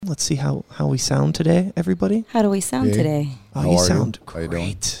Let's see how we sound today, everybody. How do we sound today? Oh, you sound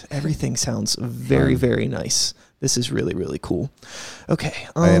great. Everything sounds very, very nice. This is really, really cool. Okay.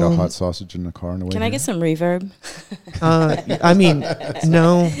 I ate a hot sausage in the car on the way. Can I get some reverb? I mean,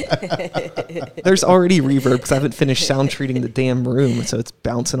 no. There's already reverb because I haven't finished sound treating the damn room, so it's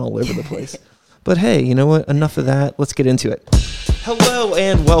bouncing all over the place. But hey, you know what? Enough of that. Let's get into it. Hello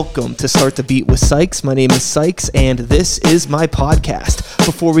and welcome to Start the Beat with Sykes. My name is Sykes, and this is my podcast.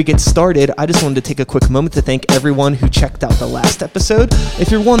 Before we get started, I just wanted to take a quick moment to thank everyone who checked out the last episode.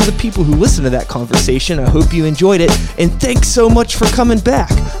 If you're one of the people who listened to that conversation, I hope you enjoyed it, and thanks so much for coming back.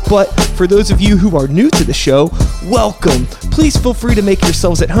 But for those of you who are new to the show, welcome. Please feel free to make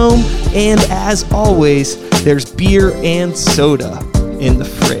yourselves at home, and as always, there's beer and soda in the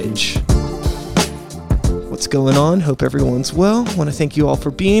fridge. What's going on? Hope everyone's well. Want to thank you all for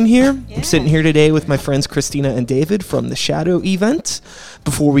being here. Yeah. I'm sitting here today with my friends Christina and David from the Shadow event.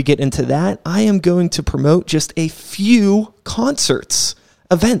 Before we get into that, I am going to promote just a few concerts,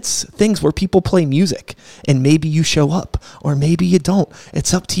 events, things where people play music, and maybe you show up or maybe you don't.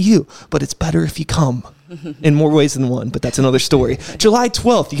 It's up to you, but it's better if you come. In more ways than one, but that's another story. July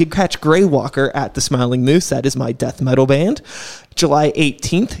 12th, you can catch Grey Walker at the Smiling Moose. That is my death metal band. July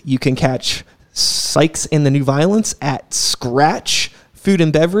 18th, you can catch Sykes and the New Violence at Scratch Food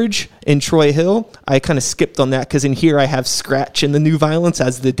and Beverage in Troy Hill. I kind of skipped on that because in here I have Scratch and the New Violence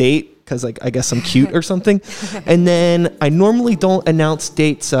as the date because I guess I'm cute or something. And then I normally don't announce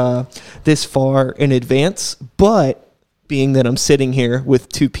dates this far in advance, but being that I'm sitting here with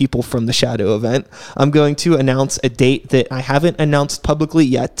two people from the Shadow event, I'm going to announce a date that I haven't announced publicly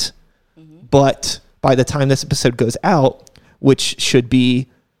yet, but by the time this episode goes out, which should be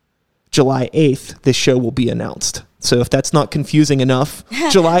July 8th, this show will be announced. So if that's not confusing enough,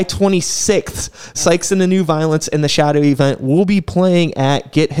 July 26th, Sykes and the New Violence and the Shadow event will be playing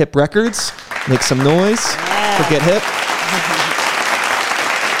at Get Hip Records. Make some noise for Get Hip.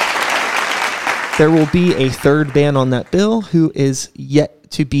 There will be a third band on that bill who is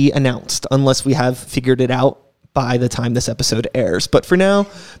yet to be announced, unless we have figured it out by the time this episode airs. But for now,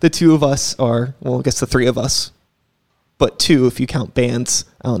 the two of us are, well, I guess the three of us, but two if you count bands.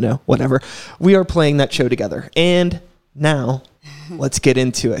 I don't know, whatever. We are playing that show together. And now, let's get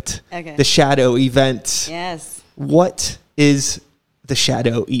into it. Okay. The Shadow event. Yes. What is the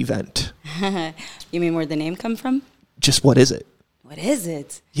Shadow event? You mean where the name come from? Just what is it? What is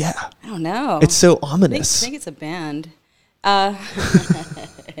it? Yeah. I don't know. It's so ominous. I think it's a band. Or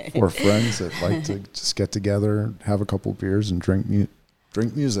friends that like to just get together, have a couple beers, and drink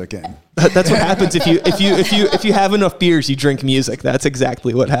music. And that's what happens if you have enough beers, you drink music. That's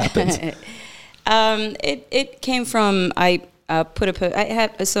exactly what happens. It came from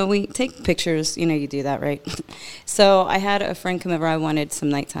so we take pictures. You know, you do that, right? So I had a friend come over. I wanted some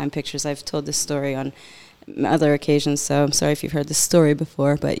nighttime pictures. I've told this story on other occasions, so I'm sorry if you've heard this story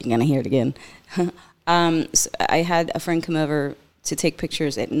before, but you're gonna hear it again. So I had a friend come over to take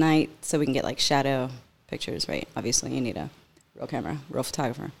pictures at night so we can get like shadow pictures, right? Obviously, you need a real camera, real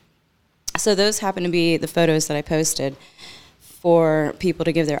photographer. So those happen to be the photos that I posted for people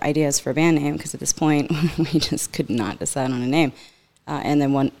to give their ideas for a band name, because at this point we just could not decide on a name. And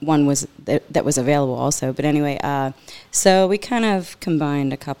then one was that was available also. But anyway, so we kind of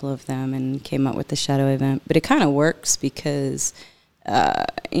combined a couple of them and came up with the Shadow event. But it kind of works because,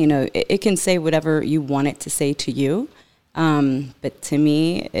 it can say whatever you want it to say to you. But to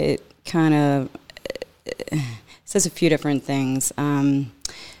me, it kind of says a few different things.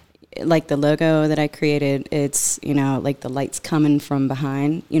 Like the logo that I created, it's, like the light's coming from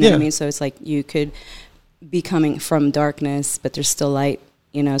behind. You know what I mean? So it's like you could be coming from darkness, but there's still light,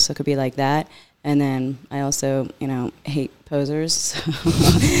 so it could be like that. And then I also, hate posers. So.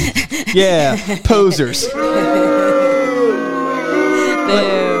 Yeah, posers.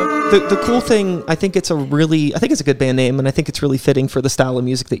 The cool thing, I think it's a good band name, and I think it's really fitting for the style of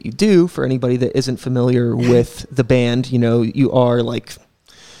music that you do. For anybody that isn't familiar with the band, you are like,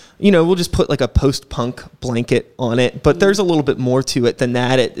 we'll just put like a post-punk blanket on it, but there's a little bit more to it than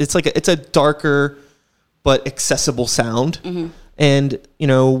that. It's a darker but accessible sound. Mm-hmm. And,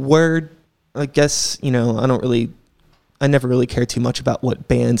 where, I guess, I never really care too much about what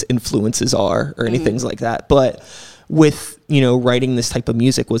bands' influences are or anything like that. But with, writing this type of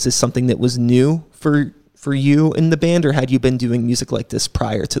music, was this something that was new for you in the band, or had you been doing music like this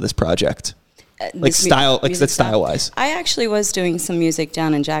prior to this project? Style-wise. I actually was doing some music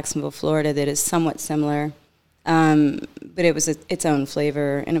down in Jacksonville, Florida that is somewhat similar, but it was its own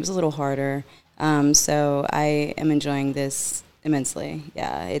flavor, and it was a little harder. So I am enjoying this immensely.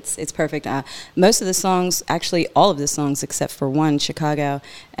 Yeah, it's perfect. Most of the songs, actually all of the songs except for one, Chicago,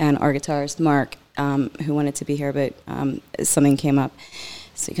 and our guitarist Mark, who wanted to be here, but something came up,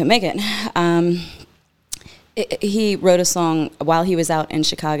 so he couldn't make it. He wrote a song while he was out in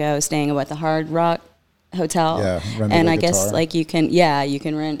Chicago, staying at the Hard Rock Hotel. Yeah, and I guess like you can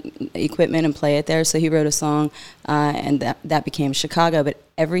rent equipment and play it there. So he wrote a song, and that became Chicago. But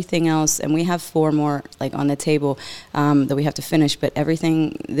everything else, and we have 4 more like on the table that we have to finish. But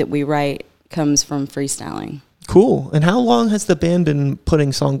everything that we write comes from freestyling. Cool. And how long has the band been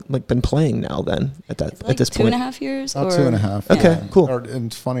been playing now? Then at this point, 2.5 years. About 2.5. Okay, yeah. cool. And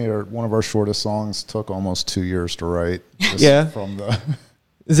it's funny. One of our shortest songs took almost 2 years to write. Yeah. From the.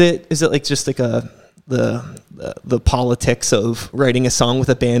 Is it like just like the politics of writing a song with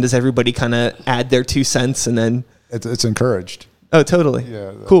a band? Does everybody kind of add their 2 cents and then It's encouraged. Oh, totally.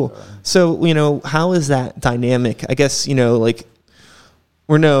 Yeah. Cool. So, how is that dynamic? I guess, like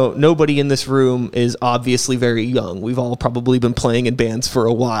nobody in this room is obviously very young. We've all probably been playing in bands for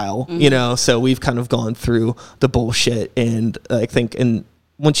a while, so we've kind of gone through the bullshit. And I think,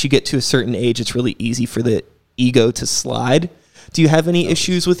 once you get to a certain age, it's really easy for the ego to slide. Do you have any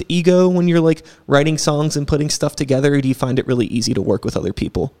issues with ego when you're like writing songs and putting stuff together? Or do you find it really easy to work with other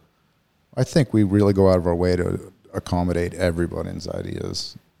people? I think we really go out of our way to accommodate everybody's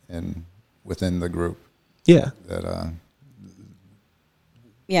ideas within the group. Yeah.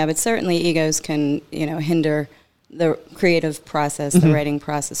 Yeah, but certainly egos can, hinder the creative process, the writing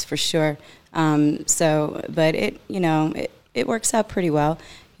process for sure. But it works out pretty well.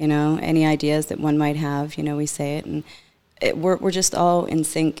 Any ideas that one might have, we say it, and we're just all in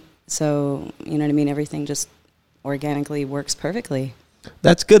sync. So, you know what I mean? Everything just organically works perfectly.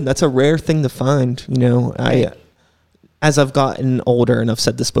 That's good. That's a rare thing to find. Right. As I've gotten older, and I've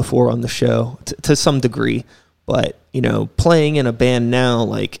said this before on the show to some degree, but, playing in a band now,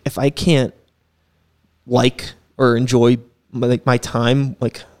 like if I can't or enjoy my time,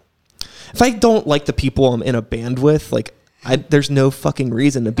 like if I don't like the people I'm in a band with, like there's no fucking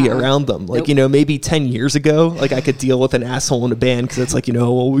reason to be around them. Like, Nope. Maybe 10 years ago, like I could deal with an asshole in a band because it's like,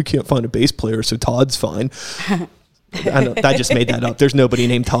 well, we can't find a bass player, so Todd's fine. I just made that up. There's nobody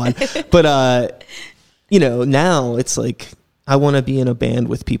named Todd. But, now it's like I want to be in a band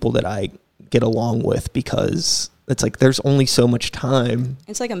with people that I get along with because it's like there's only so much time.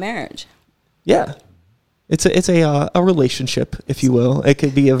 It's like a marriage. Yeah. It's a relationship, if you will. It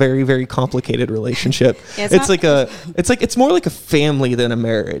could be a very, very complicated relationship. Yeah, it's more like a family than a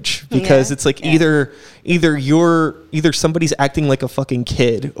marriage because it's like either somebody's acting like a fucking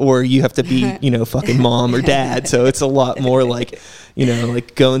kid or you have to be, fucking mom or dad. So it's a lot more like,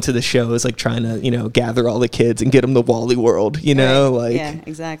 like going to the show is like trying to, gather all the kids and get them to Wally World, Right. like yeah,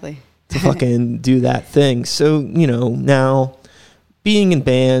 exactly. to fucking do that thing. So, now being in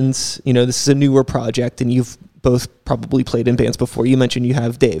bands, this is a newer project and you've both probably played in bands before. You mentioned you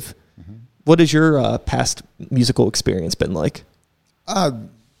have Dave. Mm-hmm. What has your past musical experience been like?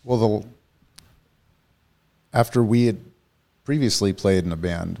 After we had previously played in a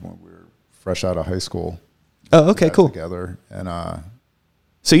band when we were fresh out of high school. Oh, okay, cool. Together. And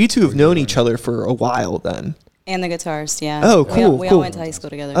so you two have known each other for a while then? And the guitarist, yeah. Oh, cool. We all went to high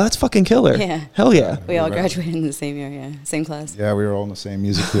school together. Oh, that's fucking killer. Yeah. Hell yeah. We all graduated in the same year, yeah. Same class. Yeah, we were all in the same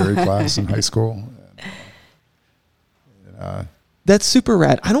music theory class in high school. That's super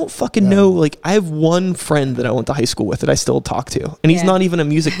rad. I don't fucking know. Like, I have one friend that I went to high school with that I still talk to, and he's not even a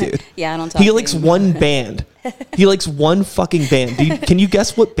music dude. Yeah, I don't talk He to likes him. one band. He likes one fucking band. Can you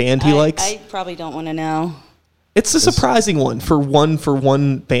guess what band he likes? I probably don't want to know. It's a surprising one for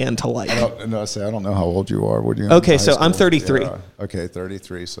one band to like. I don't know how old you are. What do you? Okay, so I'm 33. Yeah. Okay,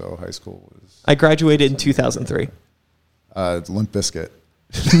 33. So high school was. I graduated in 2003. Limp Bizkit.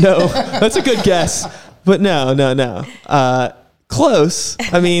 No, that's a good guess, but no. Close.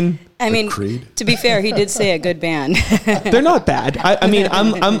 I mean, Creed? To be fair, he did say a good band. they're not bad. I mean,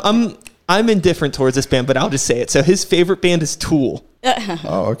 I'm indifferent towards this band, but I'll just say it. So his favorite band is Tool.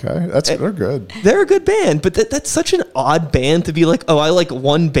 Oh, okay. They're good. They're a good band, but that's such an odd band to be like, oh, I like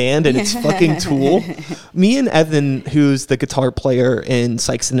one band and it's fucking Tool. Me and Evan, who's the guitar player in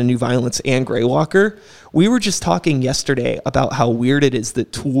Sykes and the New Violence and Greywalker, we were just talking yesterday about how weird it is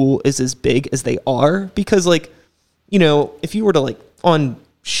that Tool is as big as they are because, like, if you were to like on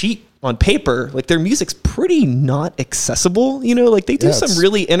paper, like their music's pretty not accessible, like they do some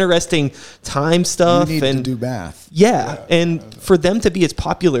really interesting time stuff. You need and to do math. Yeah. And for them to be as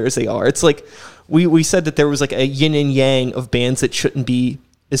popular as they are, it's like we said that there was like a yin and yang of bands that shouldn't be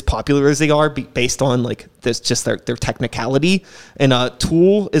as popular as they are based on like this, just their technicality. And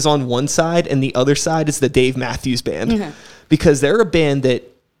Tool is on one side and the other side is the Dave Matthews Band. Mm-hmm. because they're a band that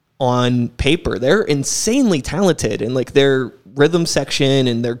on paper they're insanely talented, and like their rhythm section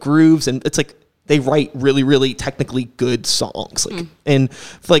and their grooves, and it's like they write really, really technically good songs. Like, and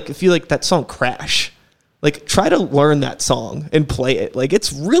like, if you like that song Crash, like try to learn that song and play it. Like,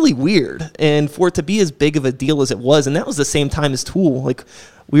 it's really weird. And for it to be as big of a deal as it was, and that was the same time as Tool, like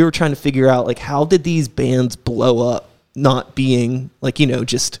we were trying to figure out like, how did these bands blow up not being like, you know,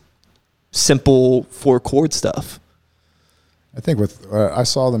 just simple 4-chord stuff? I think I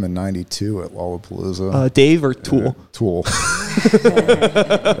saw them in '92 at Lollapalooza. Dave or Tool? Tool.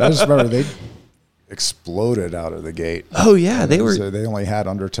 I just remember they exploded out of the gate. Oh yeah, they were. So they only had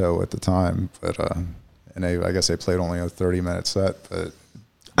Undertow at the time, but and I guess they played only a 30-minute set. But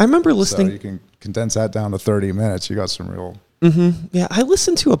I remember listening. So you can condense that down to 30 minutes. You got some real. Yeah, I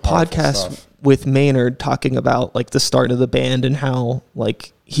listened to a podcast stuff with Maynard talking about like the start of the band and how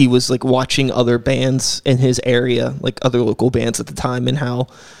like he was like watching other bands in his area, like other local bands at the time, and how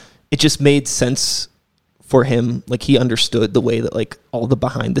it just made sense for him. Like he understood the way that like all the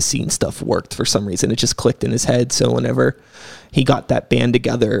behind the scenes stuff worked for some reason. It just clicked in his head. So whenever he got that band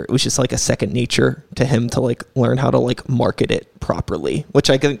together, it was just like a second nature to him to like learn how to like market it properly, which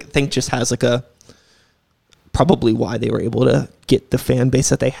I think just has like a probably why they were able to get the fan base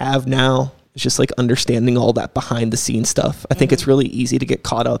that they have now. It's just like understanding all that behind the scenes stuff. I think it's really easy to get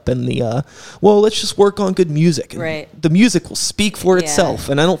caught up in the, well, let's just work on good music. And right. The music will speak for itself.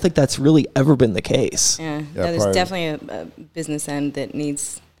 And I don't think that's really ever been the case. Yeah, there's definitely a business end that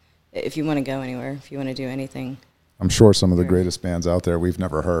needs, if you want to go anywhere, if you want to do anything. I'm sure some of the greatest bands out there we've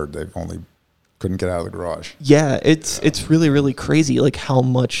never heard. They've only couldn't get out of the garage. Yeah, it's really, really crazy like how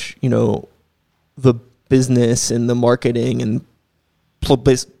much, you know, the business and the marketing and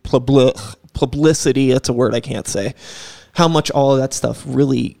publicity, that's a word I can't say, how much all of that stuff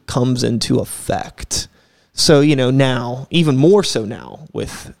really comes into effect. So, you know, now, even more so now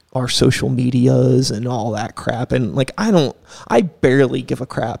with our social medias and all that crap, and like I barely give a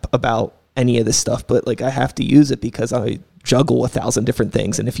crap about any of this stuff, but like I have to use it because I juggle 1,000 different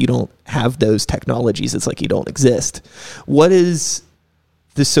things, and if you don't have those technologies, it's like you don't exist. What is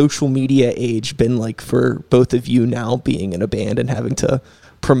the social media age been like for both of you now, being in a band and having to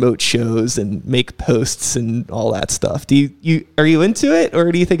promote shows and make posts and all that stuff? Are you into it,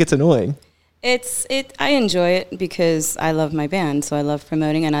 or do you think it's annoying? I enjoy it because I love my band, so I love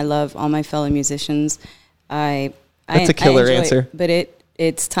promoting, and I love all my fellow musicians. That's a killer answer. But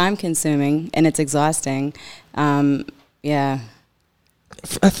it's time consuming and it's exhausting. Yeah.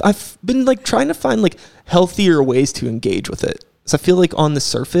 I've been like trying to find like healthier ways to engage with it. So I feel like on the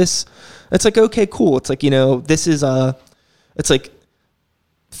surface, it's like, okay, cool. It's like, you know, this is it's like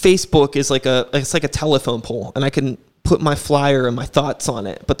Facebook is like it's like a telephone pole, and I can put my flyer and my thoughts on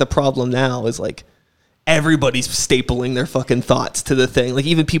it. But the problem now is like everybody's stapling their fucking thoughts to the thing. Like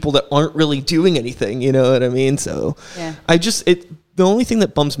even people that aren't really doing anything, you know what I mean? So yeah. The only thing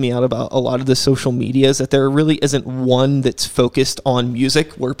that bums me out about a lot of the social media is that there really isn't one that's focused on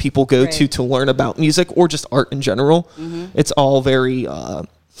music where people go to learn about music or just art in general. Mm-hmm. It's all very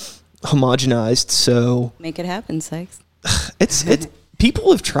homogenized. So make it happen, Sykes. It's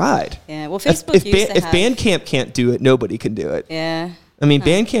people have tried. Yeah. Well, Facebook if Bandcamp can't do it, nobody can do it. Yeah. I mean,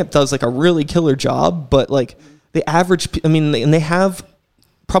 Bandcamp does like a really killer job, but like the average, and they have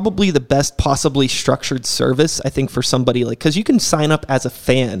probably the best possibly structured service, I think, for somebody like, because you can sign up as a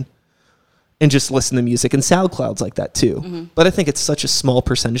fan and just listen to music, and SoundCloud's like that too. Mm-hmm. But I think it's such a small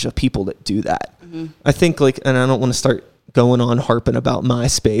percentage of people that do that. Mm-hmm. I think like, and I don't want to start going on harping about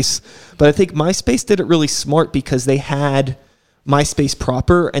MySpace, but I think MySpace did it really smart because they had MySpace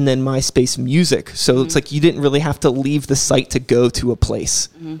proper and then MySpace music. So it's like you didn't really have to leave the site to go to a place.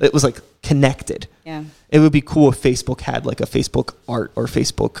 Mm-hmm. It was like connected. Yeah. It would be cool if Facebook had like a Facebook art or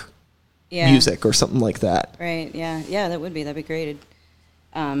Facebook music or something like that. Right. Yeah. Yeah, that'd be great.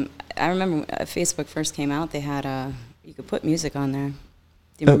 I remember when Facebook first came out, they had you could put music on there. Do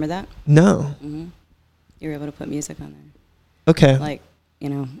you remember that? No. Mm-hmm. You were able to put music on there. Okay. Like, you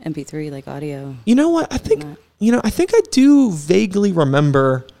know, MP3, like audio. You know what? I think I do vaguely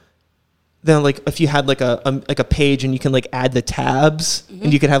remember then like if you had like a page and you can like add the tabs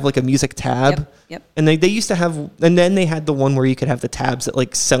and you could have like a music tab. Yep. And they used to have, and then they had the one where you could have the tabs that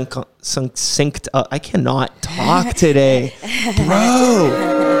like synced up. I cannot talk today, bro.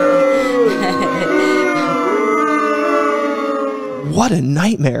 What a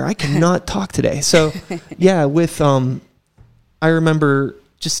nightmare. I cannot talk today. So yeah, with, I remember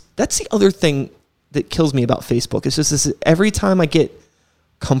just, that's the other thing that kills me about Facebook. It's just this, every time I get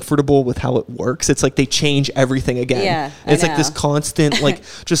comfortable with how it works. It's like they change everything again. Yeah, it's I like this know. constant, like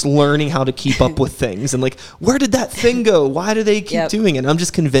just learning how to keep up with things and like, where did that thing go? Why do they keep Yep. doing it? I'm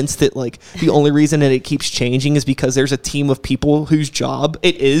just convinced that like the only reason that it keeps changing is because there's a team of people whose job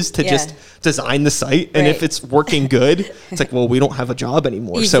it is to Yeah. just design the site. And if Right. it's working good, it's like, well, we don't have a job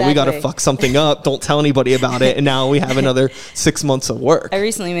anymore. So we got to Exactly. fuck something up. Don't tell anybody about it. And now we have another 6 months of work. I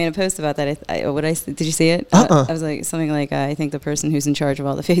recently made a post about that. Did you see it? Uh-uh. I was like something like I think the person who's in charge of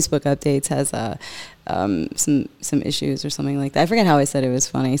all the Facebook updates has some issues or something like that. I forget how I said it. It was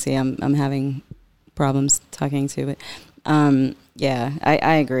funny. See, I'm having problems talking to it. Yeah,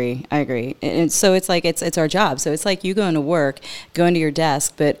 I agree. And so it's like it's our job. So it's like you going to work, going to your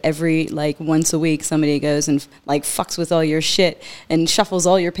desk, but every like once a week somebody goes and like fucks with all your shit and shuffles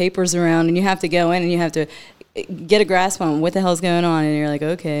all your papers around, and you have to go in and you have to get a grasp on what the hell's going on, and you're like,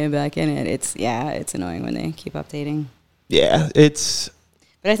 okay, I'm back in it. It's annoying when they keep updating. Yeah, it's...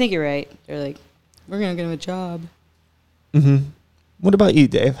 But I think you're right. They're like, we're gonna get him a job. Mm-hmm. What about you,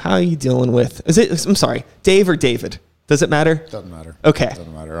 Dave? How are you dealing with... I'm sorry, Dave or David? Does it matter? Doesn't matter. Okay.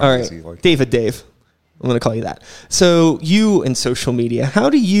 Doesn't matter. All right. Obviously, like- Dave. I'm going to call you that. So you and social media, how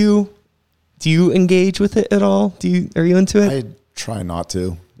do you engage with it at all? Are you into it? I try not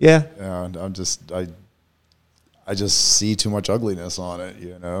to. Yeah. I just see too much ugliness on it,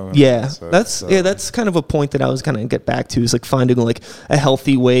 you know? Yeah. So- That's kind of a point that I was going to get back to, is like finding like a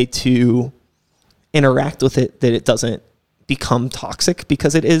healthy way to interact with it that it doesn't become toxic,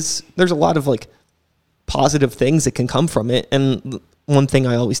 because there's a lot of like positive things that can come from it. And one thing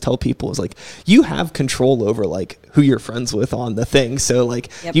I always tell people is like, you have control over like who you're friends with on the thing. So like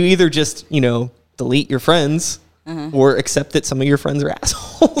Yep. you either just, delete your friends or accept that some of your friends are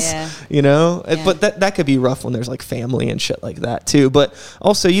assholes, Yeah. Yeah. But that could be rough when there's like family and shit like that too. But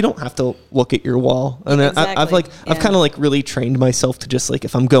also you don't have to look at your wall. And I've Exactly. kind of like really trained myself to just like,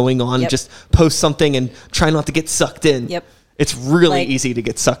 if I'm going on, Yep. just post something and try not to get sucked in. Yep. It's really Like, easy to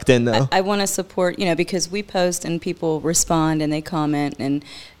get sucked in though. I want to support, because we post and people respond and they comment, and,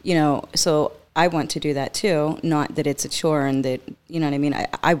 so I want to do that too. Not that it's a chore and that, you know what I mean?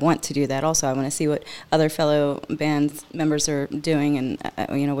 I want to do that also. I want to see what other fellow band members are doing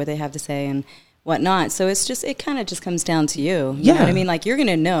and, what they have to say and whatnot. So it kind of just comes down to you. You know what I Yeah. mean? Like, you're going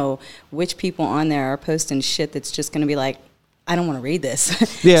to know which people on there are posting shit that's just going to be like, I don't want to read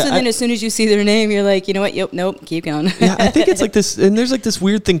this. Yeah, So then as soon as you see their name, you're like, you know what? Yep, nope, keep going. Yeah, I think it's like this, and there's like this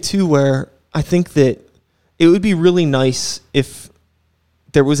weird thing too, where I think that it would be really nice if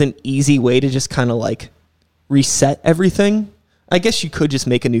there was an easy way to just kind of like reset everything. I guess you could just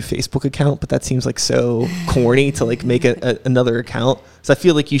make a new Facebook account, but that seems like so corny to like make another account. So I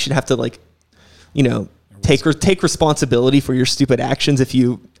feel like you should have to like, take responsibility for your stupid actions if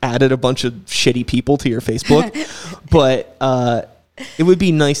you added a bunch of shitty people to your Facebook. But it would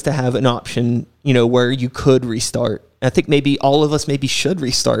be nice to have an option, where you could restart. I think maybe all of us should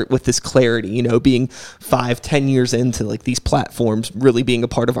restart with this clarity, being 5-10 years into like these platforms really being a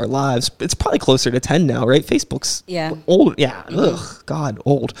part of our lives. It's probably closer to 10 now, right? Facebook's old. Yeah. Ugh, God,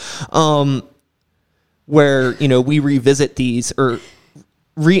 old. Where, we revisit these or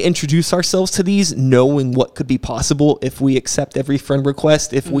reintroduce ourselves to these, knowing what could be possible if we accept every friend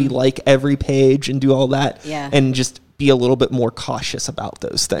request, if we like every page and do all that, and just be a little bit more cautious about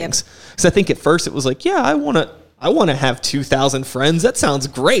those things. Because I think at first it was like, yeah, I want to have 2,000 friends. That sounds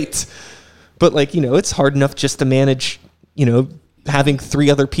great. But like, it's hard enough just to manage, having 3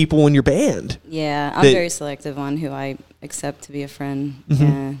 other people in your band. Yeah, I'm very selective on who I accept to be a friend. Mm-hmm.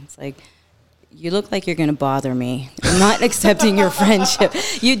 Yeah, it's like, you look like you're going to bother me. I'm not accepting your friendship.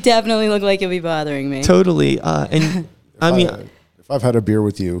 You definitely look like you'll be bothering me. Totally. And if I've had a beer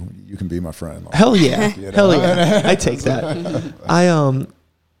with you, you can be my friend. Hell yeah. You know? Hell yeah. I take that.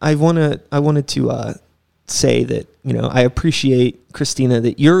 I wanted to say that, I appreciate, Christina,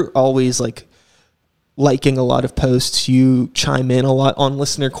 that you're always like liking a lot of posts. You chime in a lot on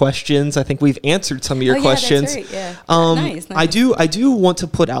listener questions. I think we've answered some of your questions. That's right. Yeah. Nice. I do want to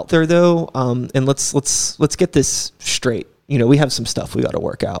put out there though, and let's get this straight. We have some stuff we got to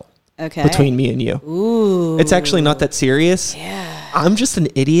work out. Okay. Between me and you. Ooh. It's actually not that serious. Yeah. I'm just an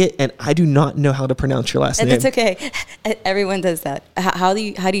idiot, and I do not know how to pronounce your last name. That's okay. Everyone does that. How do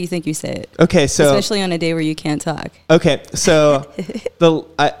you think you say it? Okay, so especially on a day where you can't talk. Okay, so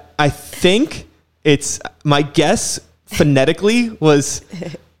I think it's, my guess phonetically was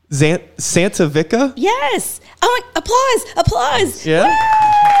Santa Vica. Yes. Oh, applause. Yeah.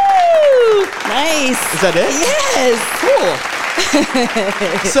 Woo! Nice. Is that it? Yes. Cool.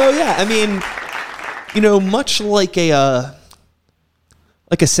 So yeah, I mean, much like a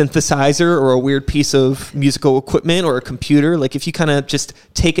like a synthesizer or a weird piece of musical equipment or a computer, like if you kind of just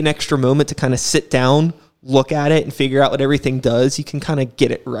take an extra moment to kind of sit down, look at it and figure out what everything does, you can kind of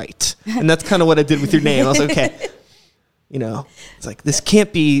get it right. And that's kind of what I did with your name. I was like, okay, you know, it's like, this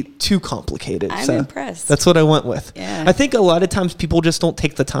can't be too complicated. I'm impressed. That's what I went with. Yeah. I think a lot of times people just don't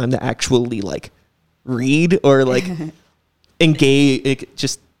take the time to actually like read or like engage,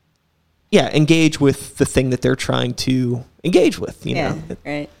 engage with the thing that they're trying to engage with, you know?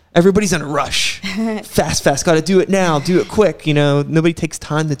 Right. Everybody's in a rush. Fast, got to do it now, do it quick, you know? Nobody takes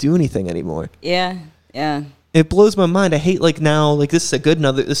time to do anything anymore. Yeah. It blows my mind. I hate like now, like this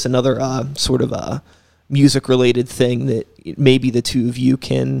is another sort of music related thing that maybe the two of you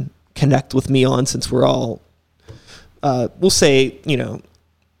can connect with me on, since we're all, we'll say, you know,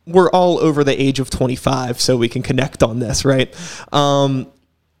 we're all over the age of 25, so we can connect on this, right?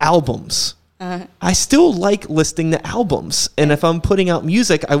 Albums. I still like listening to albums. And if I'm putting out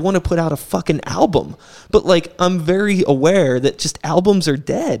music, I want to put out a fucking album. But like, I'm very aware that just albums are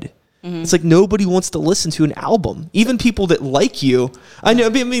dead. It's like nobody wants to listen to an album. Even people that like you, I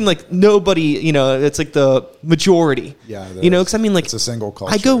mean, like nobody, you know, it's like the majority. Yeah. You know, because I mean, like, it's a single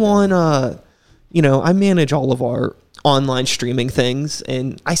culture. I go on, you know, I manage all of our online streaming things,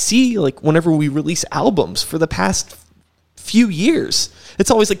 and I see like whenever we release albums for the past few years, it's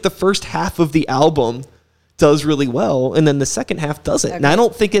always like the first half of the album does really well, and then the second half doesn't. Okay. And I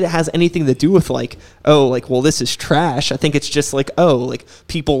don't think it has anything to do with like, oh, like, well, this is trash. I think it's just like, oh, like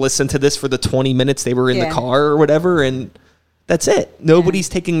people listen to this for the 20 minutes they were in the car or whatever, and that's it. Nobody's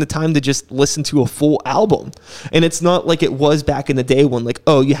taking the time to just listen to a full album. And it's not like it was back in the day when like,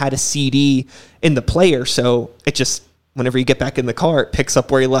 oh, you had a CD in the player, so it just, whenever you get back in the car, it picks up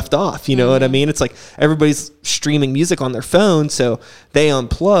where you left off. You know what I mean? It's like everybody's streaming music on their phone, so they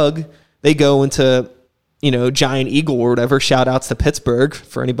unplug, they go into, you know, Giant Eagle or whatever. Shout outs to Pittsburgh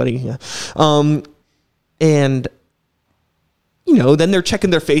for anybody. Yeah. And, you know, then they're checking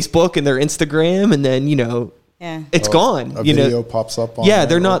their Facebook and their Instagram, and then, you know, it's gone. A you video know, pops up on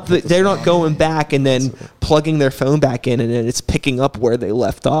they're not going back and then plugging their phone back in, and then it's picking up where they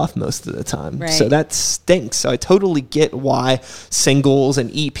left off most of the time. Right. So that stinks. So I totally get why singles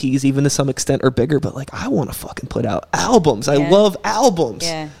and EPs, even to some extent, are bigger, but like, I want to fucking put out albums. I love albums.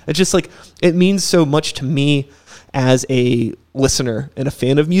 Yeah. It's just like, it means so much to me as a listener and a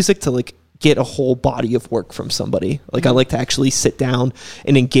fan of music to like get a whole body of work from somebody. Like, I like to actually sit down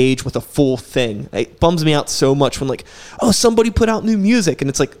and engage with a full thing. It bums me out so much when like, oh, somebody put out new music and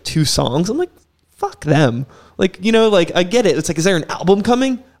it's like 2 songs. I'm like, fuck them. Like, you know, like, I get it. It's like, is there an album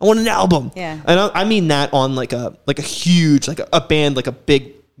coming? I want an album. Yeah. And I mean that on like a huge, like a band, like a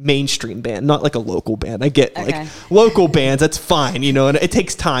big mainstream band, not like a local band. I get like local bands, that's fine, you know, and it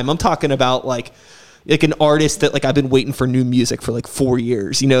takes time. I'm talking about like an artist that like I've been waiting for new music for like 4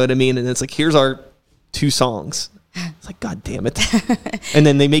 years, you know what I mean? And it's like, here's our 2 songs. It's like, God damn it. And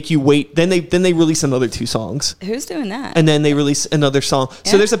then they make you wait. Then they release another 2 songs. Who's doing that? And then they release another song.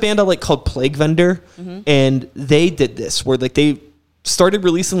 Yeah. So there's a band I like called Plague Vendor, and they did this where like they started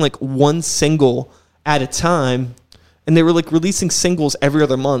releasing like 1 single at a time. And they were like releasing singles every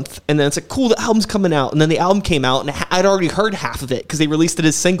other month. And then it's like, cool, the album's coming out. And then the album came out, and I'd already heard half of it because they released it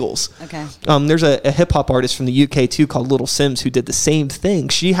as singles. Okay. There's a hip hop artist from the UK too called Little Sims who did the same thing.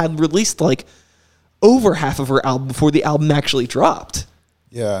 She had released like over half of her album before the album actually dropped.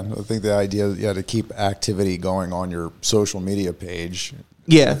 Yeah, I think the idea, to keep activity going on your social media page.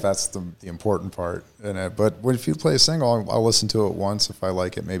 Yeah, that's the important part in it. But if you play a single, I'll listen to it once. If I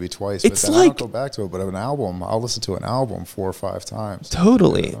like it, maybe twice. It's but then like, I don't go back to it. But an album, I'll listen to an album 4 or 5 times.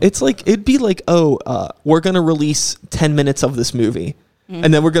 Totally. You know? It's like, it'd be like, we're going to release 10 minutes of this movie.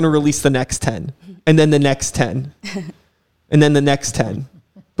 And then we're going to release the next 10. And then the next 10. And then the next 10.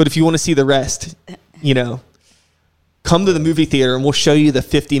 But if you want to see the rest, you know, come to the movie theater and we'll show you the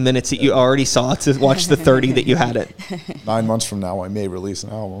 50 minutes that you already saw to watch the 30 that you had it. 9 months from now, I may release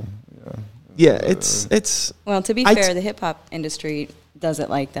an album. Yeah, it's. Well, to be fair, the hip hop industry does it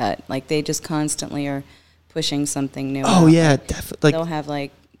like that. Like, they just constantly are pushing something new. Oh, yeah, like, definitely. They'll have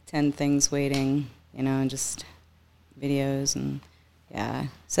like 10 things waiting, you know, and just videos and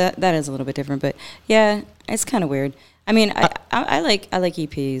So that is a little bit different, but yeah, it's kind of weird. I mean, I like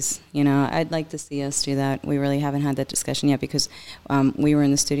EPs. You know, I'd like to see us do that. We really haven't had that discussion yet because we were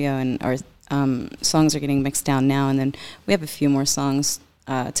in the studio and our songs are getting mixed down now, and then we have a few more songs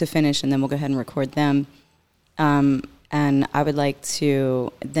to finish, and then we'll go ahead and record them. And I would like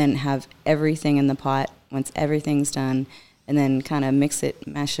to then have everything in the pot once everything's done, and then kind of mix it,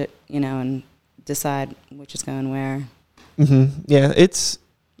 mash it, you know, and decide which is going where. Mm-hmm. Yeah, it's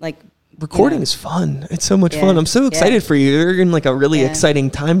like recording Yeah. is fun. It's so much Yeah. fun. I'm so Yeah. excited for you. You're in like a really Yeah. exciting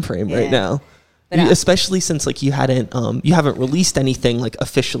time frame right Yeah. now. But Especially since like you haven't released anything like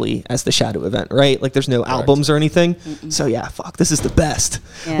officially as the Shadow event, right? Like there's no albums or anything. So yeah, fuck, this is the best.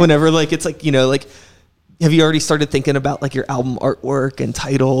 Yeah. Whenever like it's like, like have you already started thinking about like your album artwork and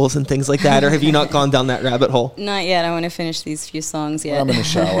titles and things like that, or have you not gone down that rabbit hole? Not yet. I want to finish these few songs yet. I'm in the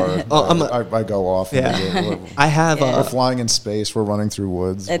shower. I go off. Yeah. We're, I have we're flying in space. We're running through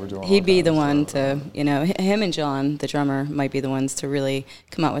woods. We're doing all He'd be kinds the of one stuff. to, him and John, the drummer, might be the ones to really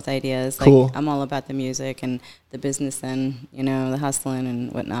come up with ideas. Like, Cool. I'm all about the music and the business and, the hustling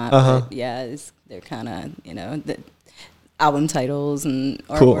and whatnot. Uh-huh. But yeah, they're kind of, the album titles and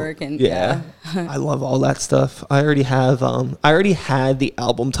Cool. artwork and Yeah. I love all that stuff. I already had the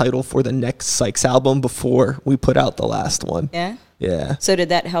album title for the next Sykes album before we put out the last one. Yeah. Yeah. So did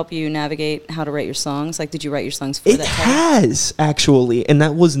that help you navigate how to write your songs? Like, did you write your songs for It that title? has actually, and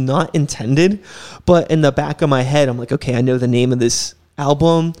that was not intended, but in the back of my head, I'm like, okay, I know the name of this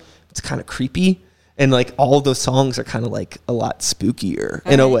album. It's kind of creepy. And like all of those songs are kind of like a lot spookier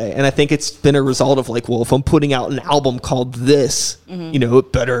in a way. And I think it's been a result of like, well, if I'm putting out an album called this,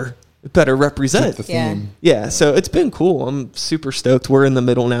 it better represent The Yeah. theme. Yeah, so it's been cool. I'm super stoked. We're in the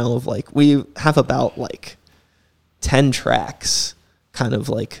middle now of like, we have about like 10 tracks, kind of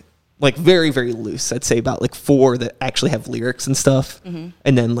like very, very loose. I'd say about like 4 that actually have lyrics and stuff. And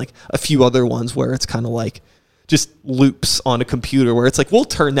then like a few other ones where it's kind of like just loops on a computer where it's like, we'll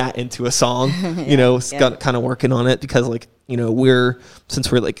turn that into a song, got kind of working on it because like,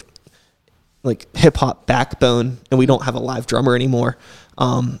 since we're like hip hop backbone and we don't have a live drummer anymore.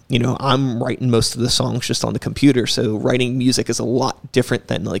 I'm writing most of the songs just on the computer. So writing music is a lot different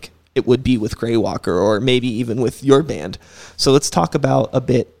than like it would be with Greywalker or maybe even with your band. So let's talk about a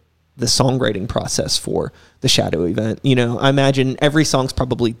bit the songwriting process for the Shadow event. I imagine every song's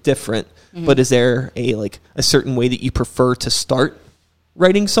probably different, but is there a certain way that you prefer to start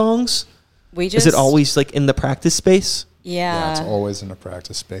writing songs? Is it always like in the practice space? Yeah, it's always in a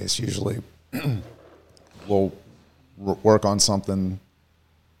practice space. Usually we'll work on something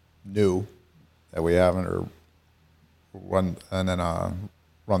new that we haven't or run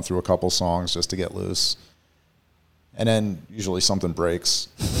through a couple songs just to get loose. And then usually something breaks.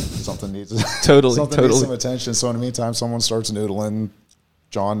 Something needs needs some attention. So in the meantime, someone starts noodling,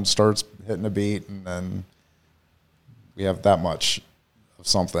 John starts hitting a beat, and then we have that much of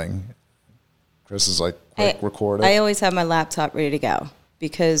something. Chris is like, quick, record it. I always have my laptop ready to go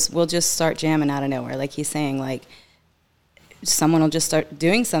because we'll just start jamming out of nowhere. Like he's saying, like someone will just start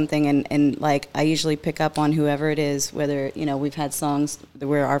doing something and like I usually pick up on whoever it is, whether, we've had songs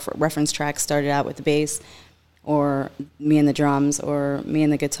where our reference track started out with the bass or me and the drums or me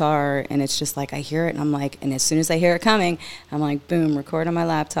and the guitar, and it's just like I hear it and I'm like, and as soon as I hear it coming, I'm like, boom, record on my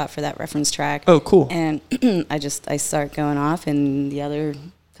laptop for that reference track. Oh, cool. And I start going off and the other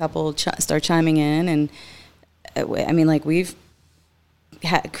couple start chiming in, and I mean, like we've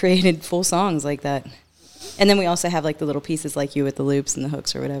created full songs like that. And then we also have like the little pieces like you with the loops and the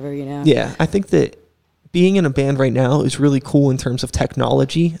hooks or whatever, Yeah, I think that being in a band right now is really cool in terms of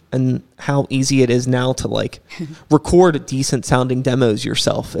technology and how easy it is now to like record decent sounding demos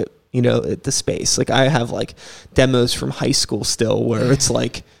yourself at the space. Like I have like demos from high school still where it's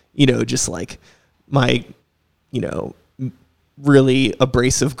like, just like my, really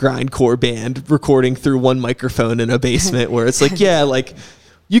abrasive grindcore band recording through one microphone in a basement where it's like, yeah, like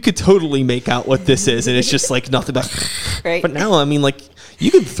you could totally make out what this is. And it's just like nothing but, right. But now, I mean, like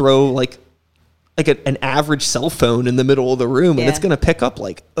you could throw like an average cell phone in the middle of the room and it's going to pick up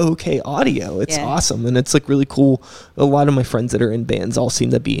like okay audio. It's awesome. And it's like really cool. A lot of my friends that are in bands all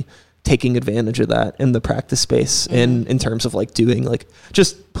seem to be taking advantage of that in the practice space and in terms of like doing like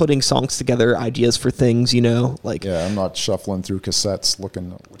just putting songs together, ideas for things, like. Yeah, I'm not shuffling through cassettes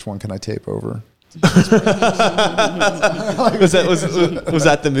looking which one can I tape over. was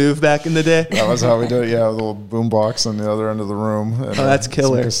that the move back in the day? That was how we did it. Yeah, with a little boom box on the other end of the room. And, that's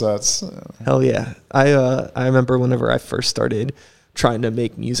killer. Some cassettes. Hell yeah. I remember whenever I first started trying to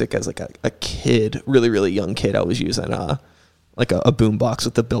make music as like a kid, really, really young kid, I was using like a boom box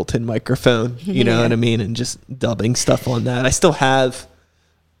with a built-in microphone, you know what I mean? And just dubbing stuff on that. I still have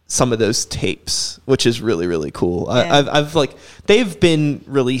some of those tapes, which is really, really cool. Yeah. I've like, they've been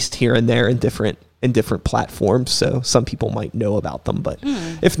released here and there in different platforms. So some people might know about them, but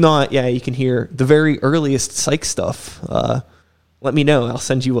if not, yeah, you can hear the very earliest Psych stuff. Let me know. I'll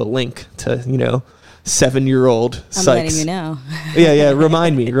send you a link to, 7-year-old I'm Sykes. letting you know. yeah.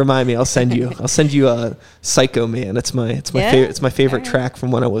 Remind me. I'll send you a Psycho Man. It's my favorite. It's my favorite track from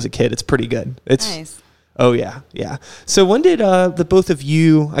when I was a kid. It's pretty good. It's Nice. Oh yeah, yeah. So when did the both of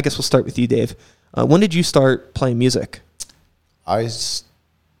you? I guess we'll start with you, Dave. When did you start playing music?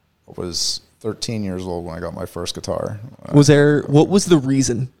 Was 13 years old when I got my first guitar. What was the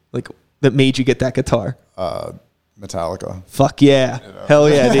reason like that made you get that guitar? Metallica. Fuck yeah. You know? Hell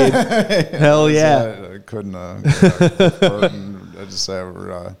yeah, dude. Hell yeah. I couldn't, I just say,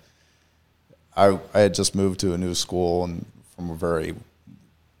 I had just moved to a new school and from a very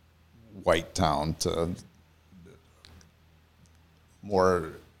white town to more,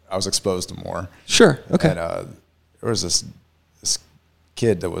 I was exposed to more. Sure. Okay. And there was this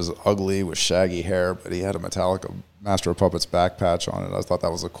kid that was ugly with shaggy hair, but he had a Metallica Master of Puppets back patch on it. I thought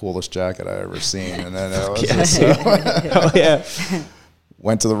that was the coolest jacket I ever seen. And then oh yeah.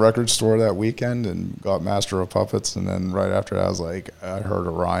 Went to the record store that weekend and got Master of Puppets. And then right after that, I was like, I heard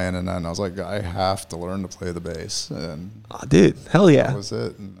Orion, and then I was like, I have to learn to play the bass. And dude, hell yeah. That was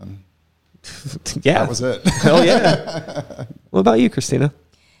it. And then yeah, that was it. Hell yeah. What about you, Christina?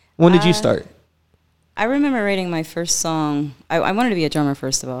 When did you start? I remember writing my first song. I wanted to be a drummer,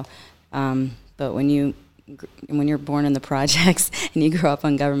 first of all. But when you're born in the projects and you grow up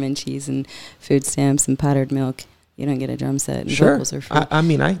on government cheese and food stamps and powdered milk, you don't get a drum set. And sure. Vocals are free. I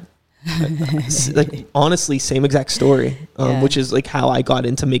mean, like honestly, same exact story, which is like how I got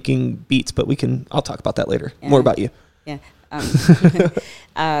into making beats. But I'll talk about that later. Yeah. More about you. Yeah.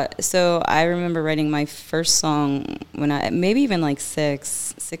 So I remember writing my first song when maybe even like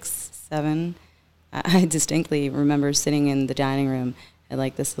 6, 7. I distinctly remember sitting in the dining room at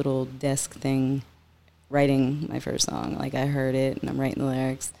like this little desk thing, writing my first song. Like I heard it and I'm writing the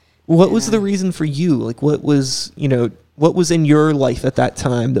lyrics. What was the reason for you? Like what was in your life at that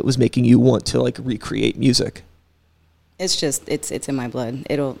time that was making you want to like recreate music? It's just, it's in my blood.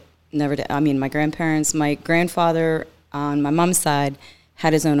 It'll never, my grandfather on my mom's side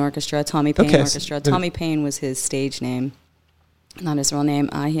had his own orchestra, Tommy Payne Orchestra. Tommy Payne was his stage name, not his real name.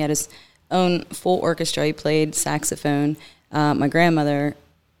 He had his own full orchestra. He played saxophone. My grandmother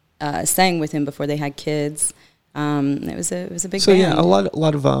sang with him before they had kids. It was a big band. So yeah, a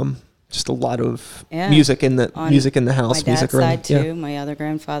lot of music in the house. My dad's side too. Yeah. My other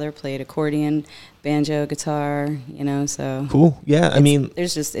grandfather played accordion, banjo, guitar. So cool. Yeah, I mean,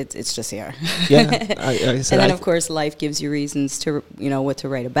 it's just here. Yeah, and then of course life gives you reasons to what to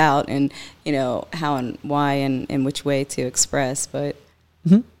write about and how and why and which way to express. But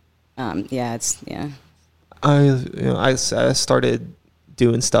I started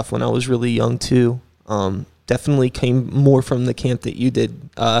doing stuff when I was really young too. Definitely came more from the camp that you did.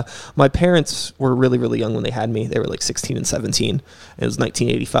 My parents were really, really young when they had me. They were like 16 and 17. It was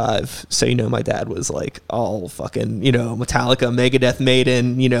 1985. So, my dad was like all fucking, Metallica, Megadeth,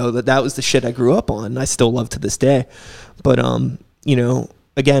 Maiden, that was the shit I grew up on. And I still love to this day. But,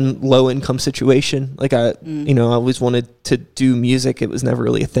 again, low income situation. Like I always wanted to do music. It was never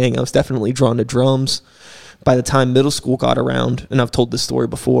really a thing. I was definitely drawn to drums. By the time middle school got around, and I've told this story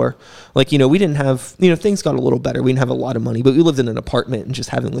before, like, we didn't have, things got a little better. We didn't have a lot of money, but we lived in an apartment and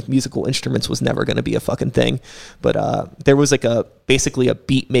just having like musical instruments was never going to be a fucking thing. But there was like basically a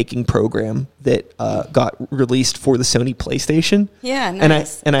beat making program that got released for the Sony PlayStation. Yeah,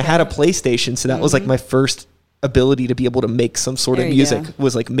 nice. And I had a PlayStation, so that was like my first ability to be able to make some sort of music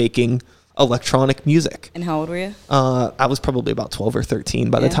was like making electronic music. And how old were you? I was probably about 12 or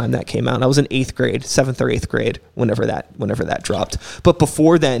 13 by the time that came out. I was in 8th grade, 7th or 8th grade, whenever that dropped. But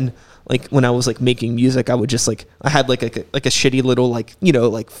before then, like when I was like making music, I would just like, I had like a shitty little like,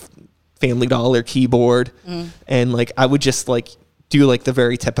 like Family Dollar keyboard. And like, I would just like do like the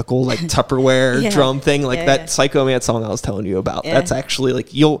very typical like Tupperware drum thing, like that Psycho Man song I was telling you about. That's actually like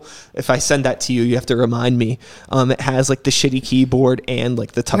if I send that to you, you have to remind me. It has like the shitty keyboard and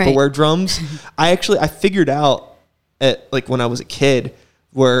like the Tupperware drums. I figured out like when I was a kid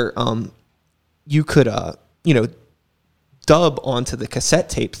where you could dub onto the cassette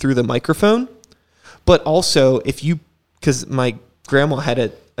tape through the microphone, but also because my grandma had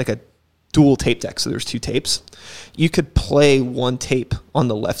a dual tape deck, so there's 2 tapes. You could play one tape on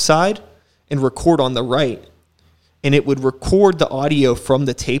the left side and record on the right, and it would record the audio from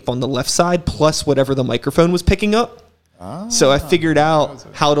the tape on the left side plus whatever the microphone was picking up. So I figured out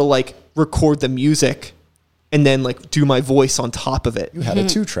how to like record the music and then like do my voice on top of it. You had a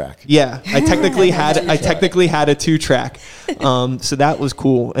 2-track. Yeah, I technically had a 2-track. So that was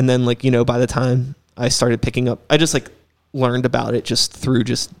cool. And then like, by the time I started picking up, I just like learned about it just through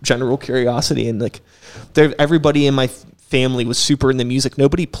just general curiosity. And like everybody in my family was super into music.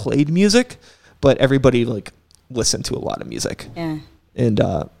 Nobody played music, but everybody like listened to a lot of music. Yeah. And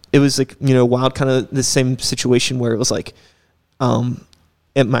it was like, wild, kind of the same situation where it was like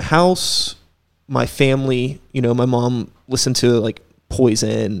at my house, my family, you know, my mom listened to like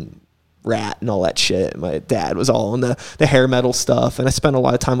Poison, Rat, and all that shit. My dad was all on the hair metal stuff, and I spent a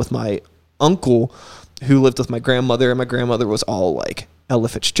lot of time with my uncle who lived with my grandmother, and my grandmother was all like Ella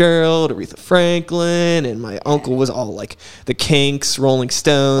Fitzgerald, Aretha Franklin, and my uncle was all like the Kinks, Rolling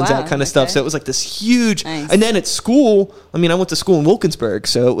Stones, that kind of stuff. So it was like this huge, and then at school, I mean, I went to school in Wilkinsburg,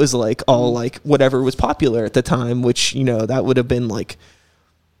 so it was like all like whatever was popular at the time, which, you know, that would have been like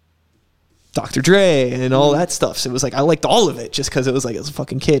Dr. Dre and all that stuff. So it was like, I liked all of it just because it was like, I was a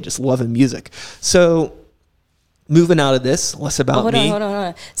fucking kid just loving music. So moving out of this, less about me. Hold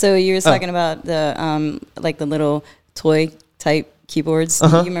on. So you were talking about the, like the little toy type keyboards.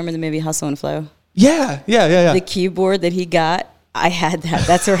 You remember the movie Hustle and Flow? Yeah. The keyboard that he got, I had that.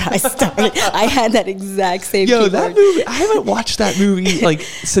 That's where I started. I had that exact same keyboard. That movie, I haven't watched that movie like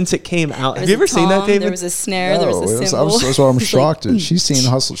since it came out. Have you ever seen that, David? There was a snare, there was a cymbal. That's why I'm shocked. She's seen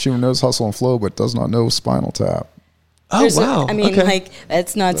Hustle. She knows Hustle and Flow, but does not know Spinal Tap. Oh, wow. I mean, like,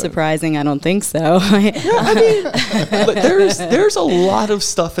 it's not surprising. I don't think so. But there's a lot of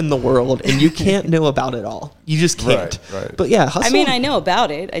stuff in the world, and you can't know about it all. You just can't. Right. But yeah, Hustle. I mean, I know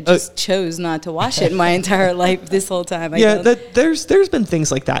about it. I just chose not to watch it my entire life this whole time. There's been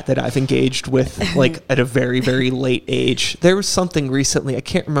things like that I've engaged with, like, at a very, very late age. There was something recently, I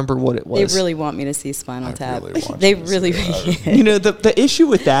can't remember what it was. They really want me to see Spinal Tap. They really You know, the issue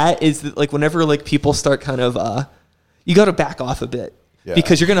with that is that, like, whenever, like, people start kind of, you got to back off a bit. Yeah.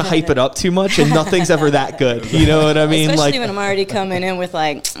 Because you're going to hype it up too much and nothing's ever that good. You know what I mean? Especially when I'm already coming in with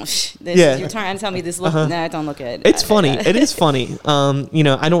like, you're trying to tell me this look, nah, don't look good. It's funny. It is funny. You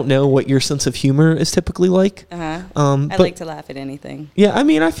know, I don't know what your sense of humor is typically like. I like to laugh at anything. Yeah. I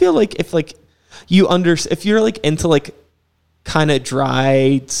mean, I feel like if like if you're like into like kind of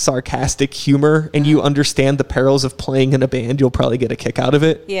dry, sarcastic humor and you understand the perils of playing in a band, you'll probably get a kick out of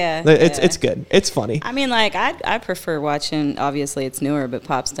it. Yeah. It's good. It's funny. I mean, like, I prefer watching, obviously it's newer, but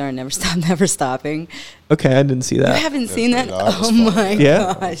Popstar, Never Stop, Never Stopping. Okay, I didn't see that. You haven't seen that? Oh my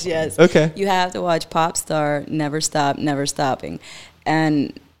gosh, yes. Okay. You have to watch Popstar, Never Stop, Never Stopping.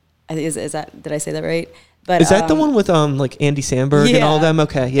 And is that, did I say that right? But, is that the one with like Andy Samberg and all them?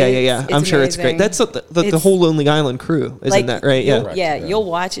 Okay, yeah. I'm sure it's great. That's the whole Lonely Island crew, isn't that right? Yeah, you'll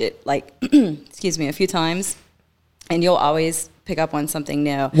watch it like excuse me, a few times, and you'll always pick up on something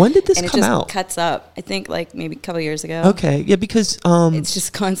new. When did this come out? It just cuts up. I think like maybe a couple years ago. Okay, yeah, because it's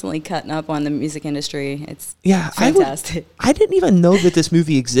just constantly cutting up on the music industry. It's fantastic. I didn't even know that this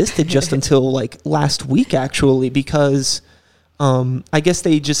movie existed just until like last week, actually, because. I guess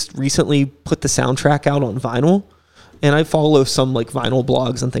they just recently put the soundtrack out on vinyl, and I follow some like vinyl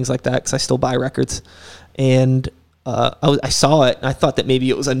blogs and things like that because I still buy records. And I saw it, and I thought that maybe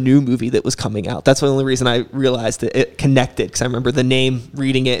it was a new movie that was coming out. That's the only reason I realized that it connected, because I remember the name,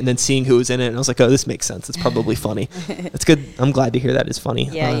 reading it, and then seeing who was in it, and I was like, oh, this makes sense. It's probably funny. It's good. I'm glad to hear that it's funny.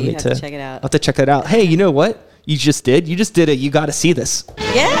 Yeah, you have to check it out. I'll have to check that out. Hey, you know what? You just did a You Gotta See This.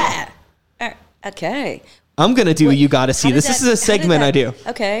 Yeah. Okay. I'm going to do a You Gotta See This. This is a segment I do.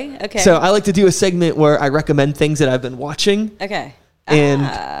 Okay. So I like to do a segment where I recommend things that I've been watching. Okay.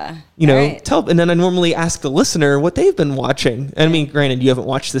 And, you know, and then I normally ask the listener what they've been watching. And I mean, granted, you haven't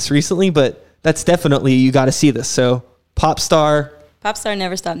watched this recently, but that's definitely You Gotta See This. So Popstar,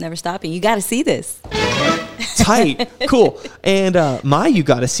 Never Stop, Never Stopping. You got to see this. Tight. Cool. And my You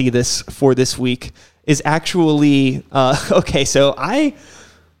Gotta See This for this week is actually, okay, so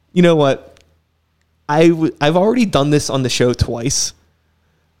you know what? I've already done this on the show twice,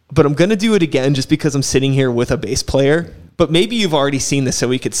 but I'm going to do it again just because I'm sitting here with a bass player. But maybe you've already seen this, so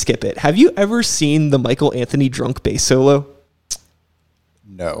we could skip it. Have you ever seen the Michael Anthony drunk bass solo?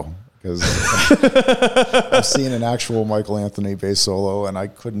 No, because I've seen an actual Michael Anthony bass solo, and I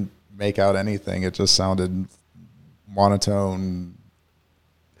couldn't make out anything. It just sounded monotone.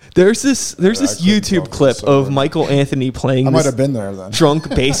 There's this YouTube clip of Michael Anthony playing. I might have been there then. Drunk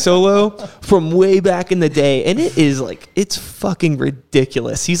bass solo from way back in the day, and it is like, it's fucking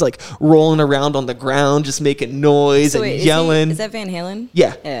ridiculous. He's like rolling around on the ground, just making noise and yelling. Is that Van Halen?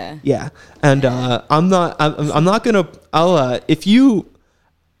 Yeah. And I'm not gonna.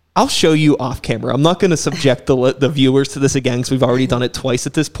 I'll show you off camera. I'm not going to subject the viewers to this again because we've already done it twice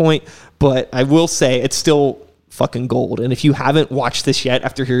at this point. But I will say it's still fucking gold. And if you haven't watched this yet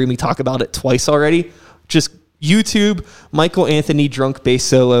after hearing me talk about it twice already, just YouTube Michael Anthony drunk bass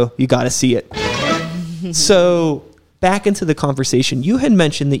solo. You got to see it. So back into the conversation, you had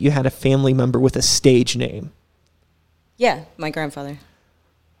mentioned that you had a family member with a stage name. Yeah, my grandfather.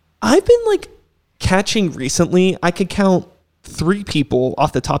 I've been like catching recently, I could count 3 people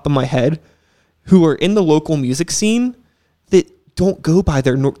off the top of my head who are in the local music scene that don't go by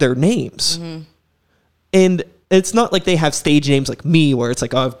their names. Mm-hmm. And it's not like they have stage names like me where it's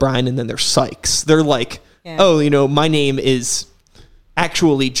like, oh, I have Brian and then there's Sykes. They're like, oh, you know, my name is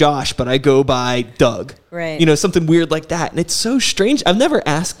actually Josh, but I go by Doug. Right. You know, something weird like that. And it's so strange. I've never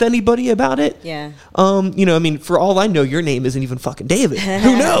asked anybody about it. Yeah. You know, I mean, for all I know, your name isn't even fucking David.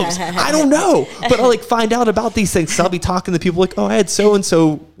 Who knows? I don't know. But I'll like find out about these things. So I'll be talking to people like, oh, I had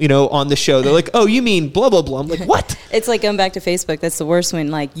so-and-so, you know, on the show. They're like, oh, you mean blah, blah, blah. I'm like, what? It's like going back to Facebook. That's the worst when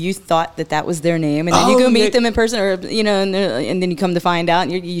like you thought that was their name and then you go meet them in person or, you know, and then you come to find out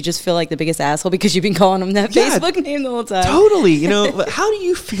and you just feel like the biggest asshole because you've been calling them that Facebook name the whole time. Totally. You know, how do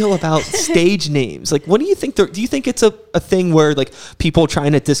you feel about stage names? Like, what do you think? Do you think it's a thing where like people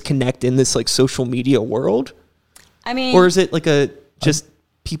trying to disconnect in this like social media world? I mean, or is it like just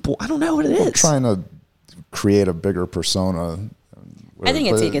people? I don't know what it is. Trying to create a bigger persona. I think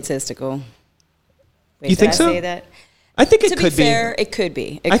it's egotistical. Wait, you think so? I say that? I think it could be. To be fair, it could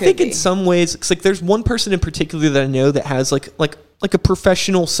be. I think in some ways, it's like there's one person in particular that I know that has like a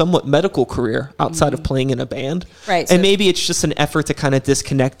professional, somewhat medical career outside of playing in a band. Right. And maybe it's just an effort to kind of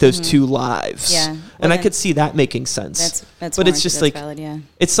disconnect those two lives. Yeah. And I could see that making sense. That's but it's just like, valid, yeah.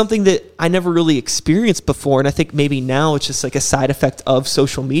 It's something that I never really experienced before. And I think maybe now it's just like a side effect of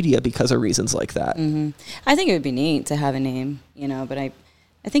social media because of reasons like that. I think it would be neat to have a name, you know, but I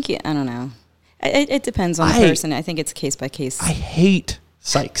think, I don't know. It depends on the person. I think it's case by case. I hate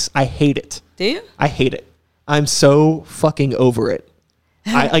Sykes. I hate it. Do you? I hate it. I'm so fucking over it.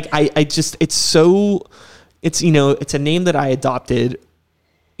 It's you know, it's a name that I adopted,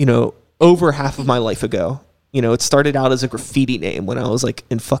 you know, over half of my life ago. You know, it started out as a graffiti name when I was like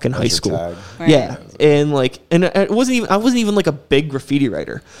in fucking high school. Right. Yeah. And I wasn't even like a big graffiti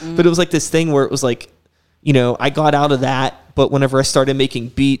writer, but it was like this thing where it was like, you know, I got out of that, but whenever I started making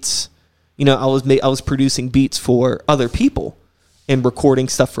beats, you know, I was producing beats for other people and recording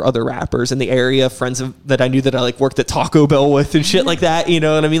stuff for other rappers in the area, friends that I knew that I like worked at Taco Bell with and shit like that, you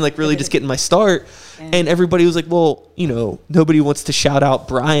know what I mean? Like really just getting my start. And everybody was like, well, you know, nobody wants to shout out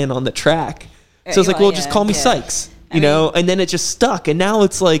Brian on the track. So I was like, well, just call me Sykes, you know? And then it just stuck. And now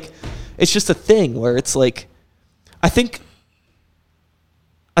it's like, it's just a thing where it's like, I think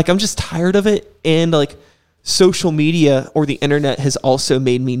like I'm just tired of it. And like, social media or the internet has also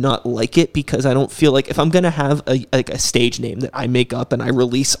made me not like it because I don't feel like if I'm going to have a stage name that I make up and I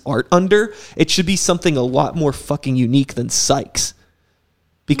release art under, it should be something a lot more fucking unique than Sykes.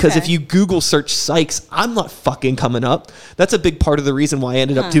 Because if you Google search Sykes, I'm not fucking coming up. That's a big part of the reason why I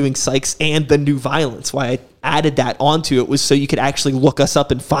ended up doing Sykes and The New Violence. Why I added that onto it was so you could actually look us up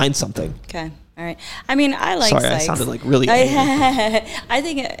and find something. Okay. All right. I mean, I like Sorry, Sykes. I sounded like really angry. I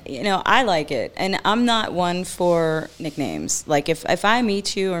think, you know, I like it. And I'm not one for nicknames. Like, if I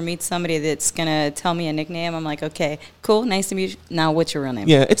meet you or meet somebody that's going to tell me a nickname, I'm like, okay, cool, nice to meet you. Now, what's your real name?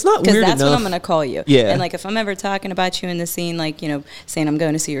 Yeah, it's not weird enough. Because that's what I'm going to call you. Yeah. And, like, if I'm ever talking about you in the scene, like, you know, saying I'm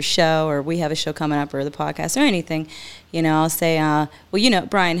going to see your show or we have a show coming up or the podcast or anything, you know, I'll say, well, you know,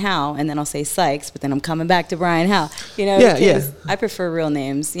 Brian Howe, and then I'll say Sykes, but then I'm coming back to Brian Howe. You know, because I prefer real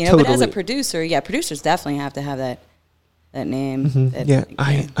names, you know. Totally. But as a producer, producers definitely have to have that name. Mm-hmm.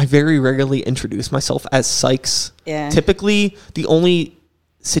 I very rarely introduce myself as Sykes. Yeah. Typically, the only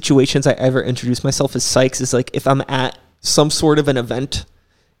situations I ever introduce myself as Sykes is like if I'm at some sort of an event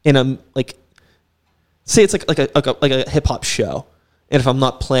and I'm like, say it's like a hip hop show, and if I'm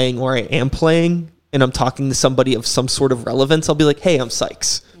not playing or I am playing, and I'm talking to somebody of some sort of relevance, I'll be like, hey, I'm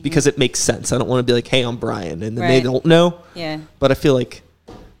Sykes, because it makes sense. I don't want to be like, hey, I'm Brian, and then they don't know. Yeah. But I feel like,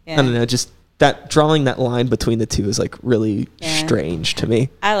 I don't know, just that drawing that line between the two is like really strange to me.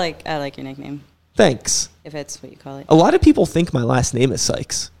 I like your nickname. Thanks. If that's what you call it. A lot of people think my last name is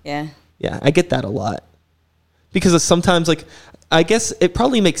Sykes. Yeah. Yeah, I get that a lot. Because sometimes, like, I guess it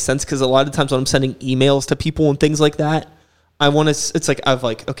probably makes sense because a lot of times when I'm sending emails to people and things like that, it's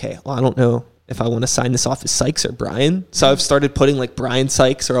like, okay, well, I don't know if I want to sign this off as Sykes or Brian. So I've started putting like Brian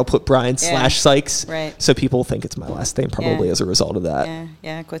Sykes, or I'll put Brian / Sykes. Right. So people think it's my last name probably as a result of that.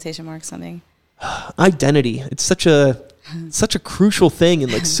 Yeah, quotation marks, something. Identity. It's such a crucial thing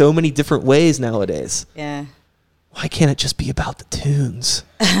in like so many different ways nowadays. Yeah. Why can't it just be about the tunes?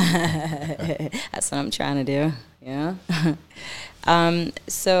 That's what I'm trying to do. Yeah.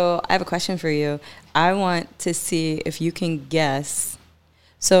 So I have a question for you. I want to see if you can guess.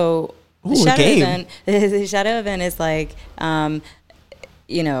 So the Shadow event is like,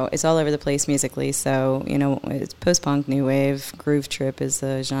 you know, it's all over the place musically. So, you know, it's post-punk, new wave, groove trip is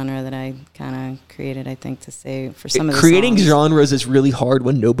the genre that I kind of created, I think, to say for some of the creating songs. genres is really hard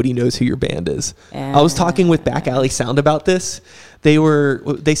when nobody knows who your band is. I was talking with Back Alley Sound about this. They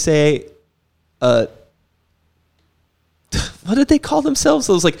say, what did they call themselves?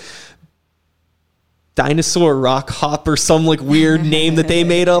 It was like Dinosaur Rock Hop or some like weird name that they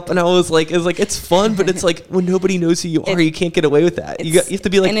made up, and I was like, it's fun, but it's like when nobody knows who you are, you can't get away with that. You have to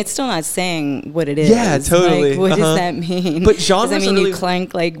be like, and it's still not saying what it is. Yeah, totally. Like, what does that mean? But genres does that mean are really, you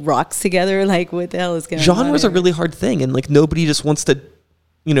clank like rocks together? Like, what the hell is going on? Genres are a really hard thing, and like nobody just wants to,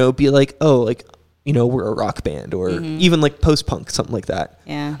 be like, oh, like, we're a rock band, or even like post-punk, something like that.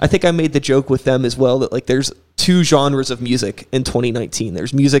 Yeah. I think I made the joke with them as well that like there's 2 genres of music in 2019.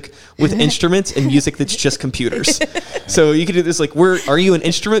 There's music with instruments and music that's just computers. So you could do this like, are you an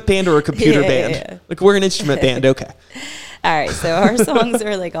instrument band or a computer band? Yeah. Like, we're an instrument band. Okay. All right, so our songs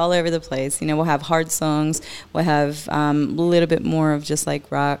are like all over the place. We'll have hard songs. We'll have a little bit more of just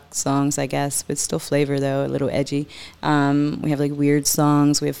like rock songs, I guess, with still flavor though, a little edgy. We have like weird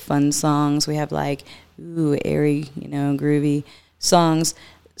songs. We have fun songs. We have like airy, groovy songs.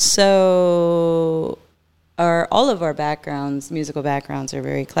 So all of our musical backgrounds are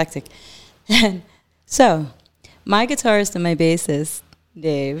very eclectic. So my guitarist and my bassist,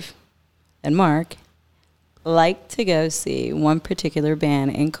 Dave and Mark, like to go see one particular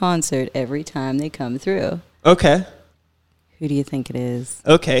band in concert every time they come through. Okay. Who do you think it is?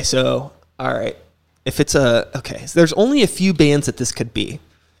 Okay, so, all right. If it's so there's only a few bands that this could be,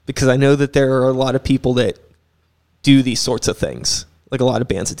 because I know that there are a lot of people that do these sorts of things, like a lot of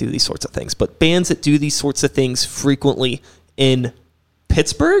bands that do these sorts of things, but bands that do these sorts of things frequently in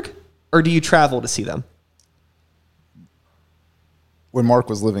Pittsburgh, or do you travel to see them? When Mark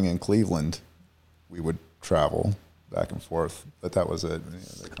was living in Cleveland, we would travel back and forth, but that was it.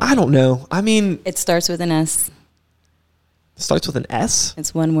 I don't know. I mean, It starts with an S. it starts with an S?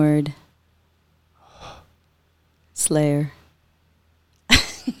 It's one word. Slayer.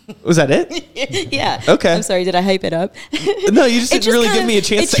 Was that it? Yeah. Okay. I'm sorry, did I hype it up? No, you just It didn't really kinda- give me a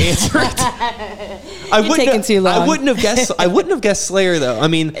chance to answer it. You're taking too long. I wouldn't have guessed Slayer though. I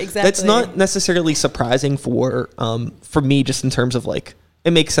mean, that's Exactly. not necessarily surprising for me, just in terms of like, it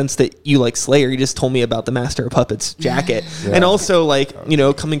makes sense that you like Slayer. You just told me about the Master of Puppets jacket. Yeah. And also like,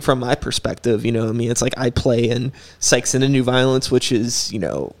 coming from my perspective, it's like I play in Sykes and a New Violence, which is,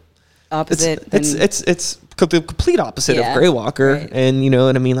 Opposite. it's the complete opposite Yeah, of Grey Walker. right. And you know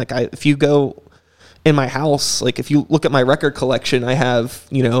what I mean? Like if you go in my house, like if you look at my record collection, I have,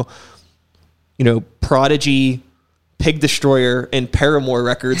 Prodigy, Pig Destroyer, and Paramore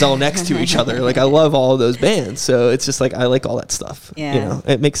records all next to each other. Like I love all of those bands. So it's just like, I like all that stuff. Yeah.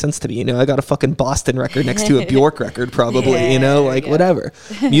 It makes sense to me. I got a fucking Boston record next to a Bjork record probably, Yeah, whatever.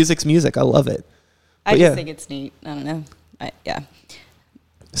 Music's music. I love it. I But just yeah. think it's neat. I don't know. Yeah.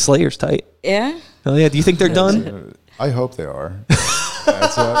 Slayer's tight. Yeah? Oh yeah. Do you think they're done? I hope they are.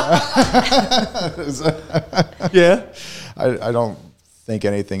 Yeah. I don't think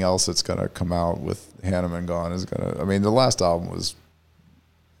anything else that's going to come out with Hanneman gone is going to. I mean, the last album was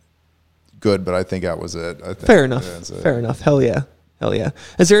good, but I think that was it. I think Fair enough. that's it. Fair enough. Hell yeah. Hell yeah.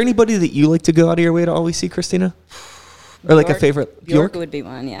 Is there anybody that you like to go out of your way to always see, Christina? Or like a favorite? Bjork would be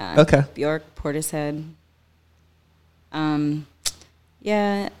one, yeah. Okay. Bjork, Portishead.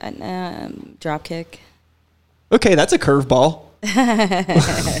 Yeah, Dropkick. Okay, that's a curveball.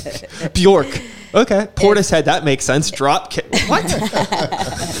 Bjork. Okay. Portishead, that makes sense. Drop what?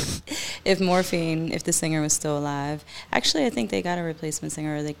 If the singer was still alive. Actually, I think they got a replacement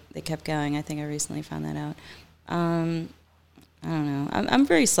singer, or they kept going. I think I recently found that out. I don't know. I'm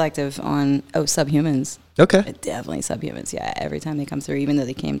very selective on, Subhumans. Okay. Definitely Subhumans, yeah. Every time they come through, even though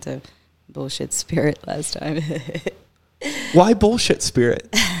they came to Bullshit Spirit last time. Why Bullshit Spirit?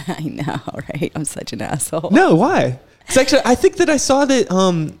 I know, right? I'm such an asshole. No, why? It's actually, I think that I saw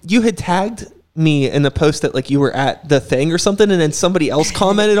that you had tagged me in the post that like you were at the thing or something, and then somebody else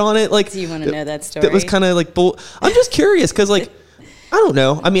commented on it. Like, Do you want to know that story? that was kind of like I'm just curious because like I don't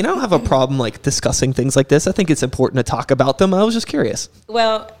know. I mean, I don't have a problem like discussing things like this. I think it's important to talk about them. I was just curious.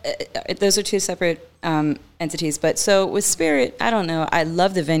 Well, those are two separate entities. But so with Spirit, I don't know. I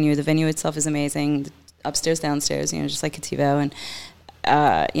love the venue. The venue itself is amazing. Upstairs, downstairs, just like Kativo, and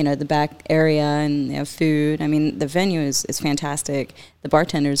the back area, and food. I mean, the venue is fantastic. The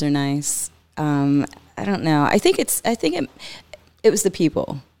bartenders are nice. I don't know. I think it was the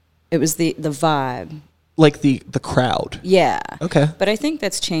people. It was the vibe. Like the crowd. Yeah. Okay. But I think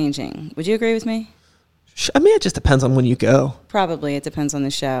that's changing. Would you agree with me? I mean, it just depends on when you go. Probably. It depends on the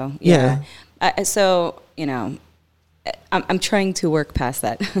show. Yeah. I'm trying to work past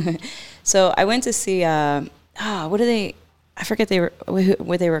that. So I went to see, what are they? I forget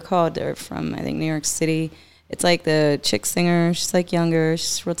what they were called. They're from, I think, New York City. It's like the chick singer. She's like younger.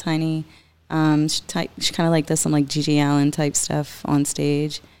 She's real tiny. She kind of like does some like Gigi Allen type stuff on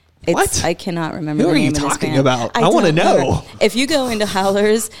stage. What? I cannot remember Who the are you name of this talking band. about? I wanna don't know. remember. If you go into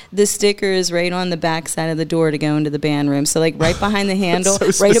Howlers, the sticker is right on the back side of the door to go into the band room. So like right behind the handle,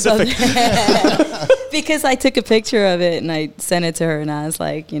 so right above. specific. Because I took a picture of it and I sent it to her, and I was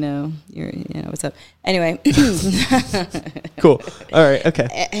like, what's up? Anyway, Cool. All right.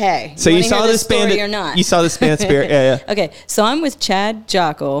 Okay. hey. So you wanna saw hear this band. or not? You saw this band Spirit. Yeah. Okay, so I'm with Chad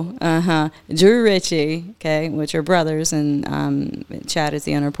Jockle, Drew Ritchie, okay, which are brothers, and Chad is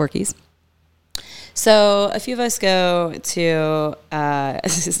the owner of Porky's. So a few of us go to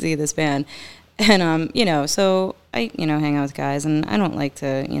see this band, and so I hang out with guys, and I don't like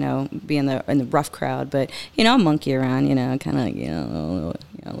to be in the rough crowd, but I'll monkey around, kind of like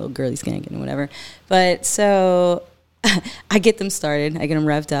a little girly skank and whatever. But so I get them started, I get them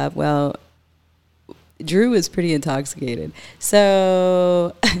revved up. Well, Drew is pretty intoxicated,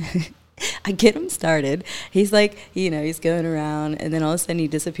 so I get him started. He's like, he's going around, and then all of a sudden he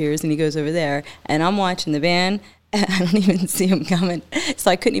disappears, and he goes over there, and I'm watching the band, and I don't even see him coming. So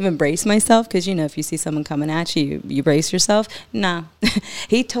I couldn't even brace myself, because, if you see someone coming at you, you brace yourself. Nah.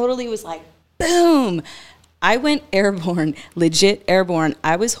 He totally was like, boom. I went airborne, legit airborne.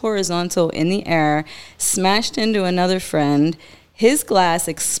 I was horizontal in the air, smashed into another friend. His glass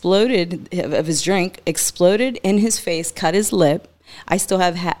exploded, of his drink, exploded in his face, cut his lip. I still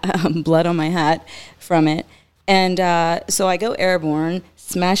have blood on my hat from it. And so I go airborne,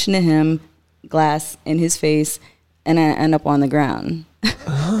 smash into him, glass in his face, and I end up on the ground.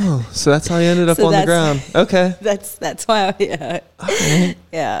 Oh, so that's how you ended up So on the that's- ground. Okay. That's why,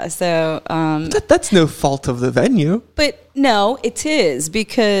 yeah. So, That's no fault of the venue. but no, it is,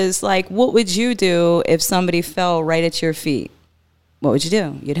 because like, what would you do if somebody fell right at your feet? What would you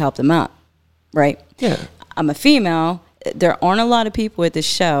do? You'd help them up, right? Yeah. I'm a female. There aren't a lot of people at this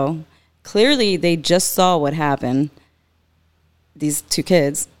show. Clearly, they just saw what happened. These two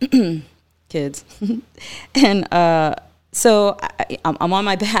kids, and so I'm on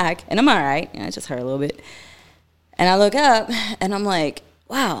my back, and I'm all right. I just hurt a little bit, and I look up, and I'm like,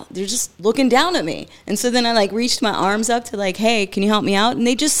 wow, they're just looking down at me. And so then I like reached my arms up to like, hey, can you help me out? And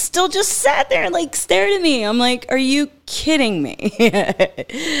they just still just sat there and like stared at me. I'm like, are you kidding me?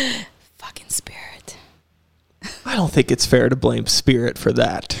 Fucking Spirit. I don't think it's fair to blame Spirit for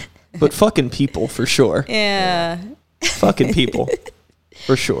that, but fucking people for sure. Yeah. Fucking people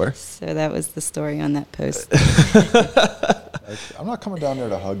for sure. So that was the story on that post. I'm not coming down there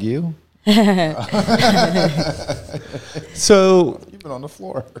to hug you. So You've been on the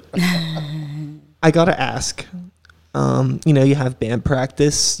floor. I gotta ask. You have band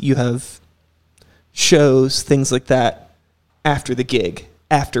practice, you have shows, things like that after the gig,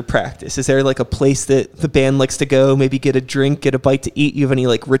 after practice. Is there like a place that the band likes to go, maybe get a drink, get a bite to eat? You have any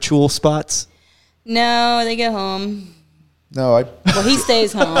like ritual spots? No, they get home. No, Well, he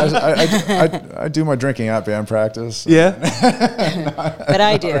stays home, I do my drinking at band practice. Yeah. but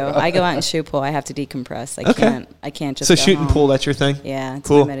I do. I go out and shoot pool. I have to decompress. I can't just So go shooting home. pool, that's your thing? Yeah, it's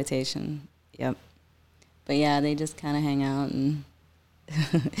Cool. my meditation. Yep. But yeah, they just kind of hang out, and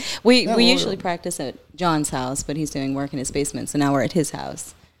we usually practice at John's house, but he's doing work in his basement, so now we're at his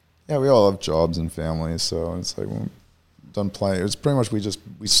house. Yeah, we all have jobs and families, so it's like when we're done playing, it's pretty much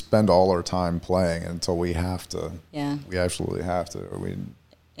we spend all our time playing until we have to. Yeah. We absolutely have to. Or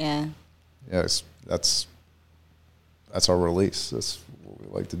Yeah. that's our release. That's what we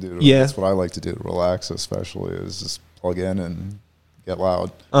like to do. Yeah. That's what I like to do to relax, especially, is just plug in and get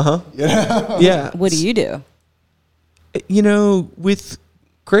loud. Uh-huh. Yeah. What do you do? With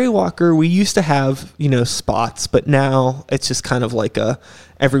Grey Walker, we used to have, spots, but now it's just kind of like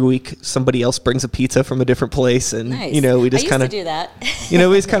every week somebody else brings a pizza from a different place, and Nice. we just I kind used of to do that.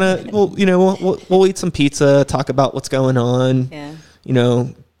 we just kind of we'll eat some pizza, talk about what's going on, Yeah.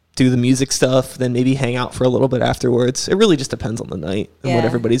 do the music stuff, then maybe hang out for a little bit afterwards. It really just depends on the night and what Yeah.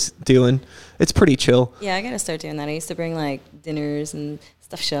 everybody's doing. It's pretty chill. Yeah, I gotta start doing that. I used to bring like dinners and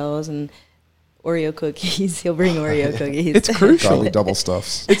stuffed shells and Oreo cookies. He'll bring Oreo cookies. It's crucial. Probably double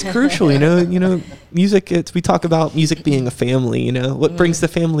stuffs. It's crucial, music. We talk about music being a family. What brings the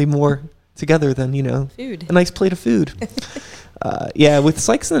family more together than Food. a nice plate of food. With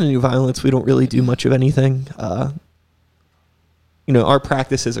Sykes and the New Violence, we don't really do much of anything. Our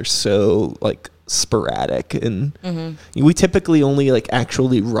practices are so like sporadic, and we typically only like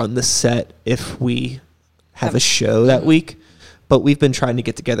actually run the set if we have a show that week. But we've been trying to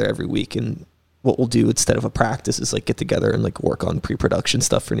get together every week, and what we'll do instead of a practice is like get together and like work on pre-production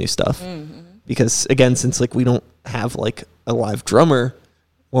stuff for new stuff. Because again, since like we don't have like a live drummer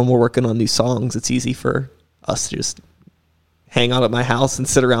when we're working on new songs, it's easy for us to just hang out at my house and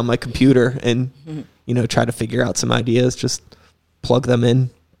sit around my computer and try to figure out some ideas, just plug them in,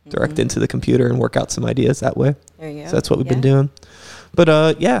 direct into the computer and work out some ideas that way. There you go. So that's what we've been doing.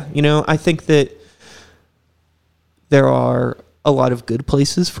 But yeah, you know, I think that there are a lot of good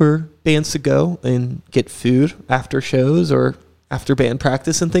places for bands to go and get food after shows or after band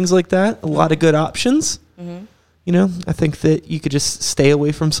practice and things like that. A lot of good options. Mm-hmm. You know, I think that you could just stay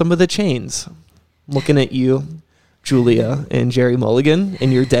away from some of the chains. I'm looking at you, Julia and Jerry Mulligan,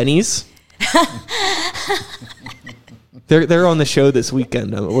 and your Denny's. They're on the show this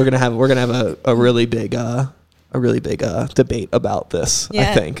weekend. We're gonna have a really big debate about this.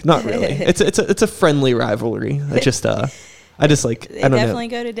 Yeah. I think not really. It's a friendly rivalry. I just like They I don't definitely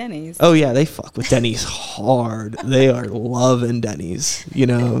know. go to Denny's. Oh yeah, they fuck with Denny's hard. They are loving Denny's. You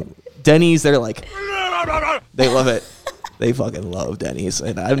know, Denny's. They're like they love it. They fucking love Denny's,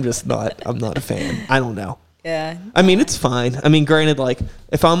 and I'm not a fan. I don't know. Yeah. I mean, it's fine. I mean, granted, like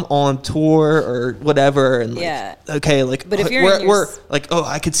if I'm on tour or whatever, and like, Yeah. okay, like, But if you're in we're like, oh,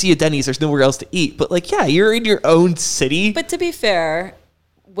 I could see a Denny's. There's nowhere else to eat. But like, yeah, you're in your own city. But to be fair,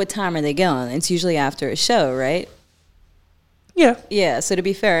 what time are they going? It's usually after a show, right? Yeah. Yeah. So to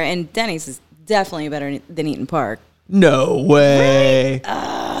be fair, and Denny's is definitely better than Eaton Park. No way.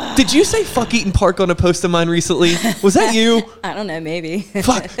 Did you say fuck Eaton Park on a post of mine recently? Was that you? I don't know, maybe.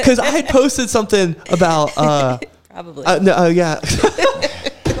 Fuck, because I had posted something about. Probably. No, yeah.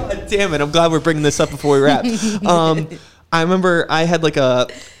 God damn it! I'm glad we're bringing this up before we wrap. I remember I had like a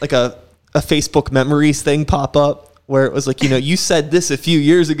Facebook memories thing pop up where it was like, you know, you said this a few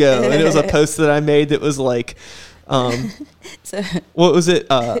years ago, and it was a post that I made that was like, So, what was it?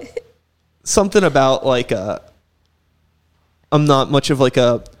 Something about like I'm not much of like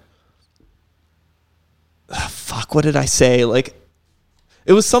a. Fuck, what did I say? Like,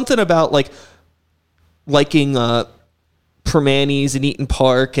 it was something about like liking Permanis and Eaton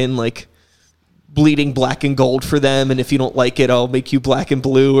Park and like bleeding black and gold for them, and if you don't like it, I'll make you black and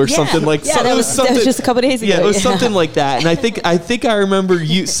blue or something like yeah, that was just a couple days ago. Yeah, it was something like that. And I think I remember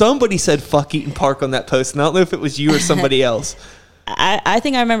somebody said fuck Eaton Park on that post, and I don't know if it was you or somebody else. I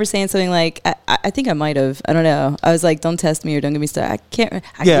think I remember saying something like, I think I might have. I don't know. I was like, don't test me or don't get me started.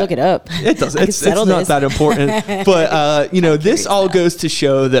 I can look it up. It doesn't. It's not this. that important. But, you know, this all goes to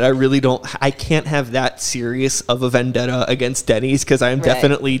show that I can't have that serious of a vendetta against Denny's because I am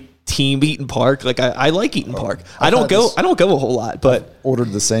definitely team Eaton Park. Like, I like Eaton Park. I don't go a whole lot, but.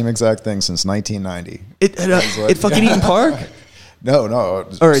 Ordered the same exact thing since 1990. It fucking Eaton Park? No. Or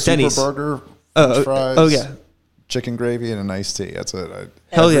at Super Denny's. burger, french fries. Oh, yeah. Chicken gravy and a nice tea. That's it.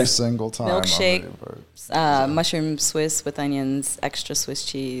 Hell every yeah. single time. Milkshake, mushroom Swiss with onions, extra Swiss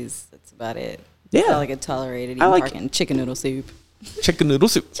cheese. That's about it. Yeah. That's all I could tolerate at Eaton Park, and chicken noodle soup. Chicken noodle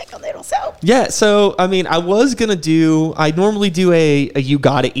soup. Chicken noodle soup. Yeah, so, I mean, I normally do a you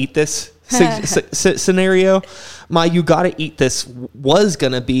gotta eat this scenario. My you gotta eat this was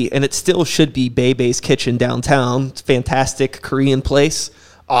gonna be, and it still should be, Bebe's Kitchen downtown. It's a fantastic Korean place.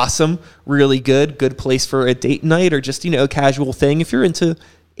 Awesome, really good place for a date night or just, you know, a casual thing. If you're into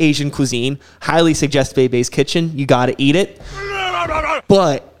Asian cuisine, highly suggest Bebe's Kitchen. You got to eat it.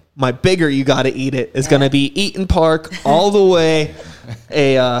 But my bigger you got to eat it is going to be Eaton Park all the way.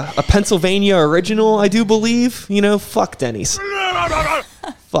 A Pennsylvania original, I do believe. You know, fuck Denny's.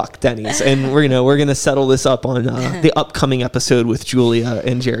 Fuck Denny's. And we're going to settle this up on the upcoming episode with Julia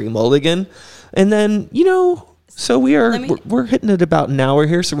and Jerry Mulligan. And then, you know, so we're hitting it about an hour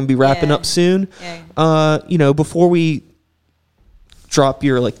here, so we're gonna be wrapping up soon. Yeah. You know, before we drop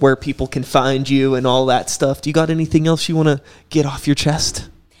your like where people can find you and all that stuff, do you got anything else you want to get off your chest?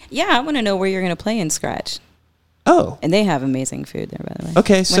 Yeah, I want to know where you're gonna play in Scratch. Oh, and they have amazing food there, by the way.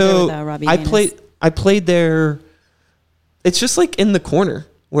 Okay, so with, I played there. It's just like in the corner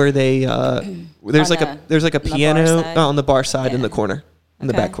where they there's like a piano on the bar side in the corner. In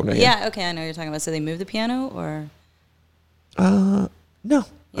the back corner, yeah. Okay, I know what you're talking about. So they moved the piano, or? No, yeah,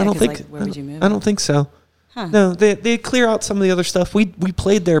 I don't think. Like, where would you move? I don't think so. Huh. No, they clear out some of the other stuff. We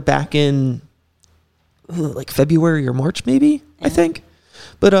played there back in like February or March, maybe. I think.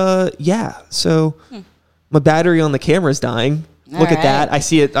 But yeah. So my battery on the camera is dying. Look at that. I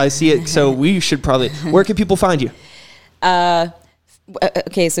see it. So we should probably. Where can people find you?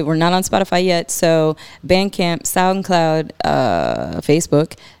 Okay, so we're not on Spotify yet. So Bandcamp, SoundCloud,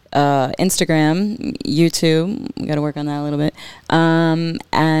 Facebook, Instagram, YouTube. We got to work on that a little bit.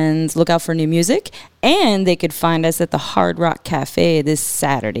 And look out for new music. And they could find us at the Hard Rock Cafe this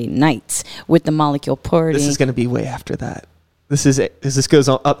Saturday night with the Molecule Party. This is going to be way after that. This goes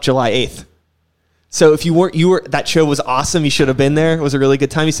on up July 8th. So if you were that show was awesome. You should have been there. It was a really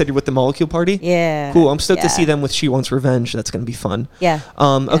good time. You said you're with the Molecule Party? Yeah. Cool. I'm stoked to see them with She Wants Revenge. That's going to be fun. Yeah.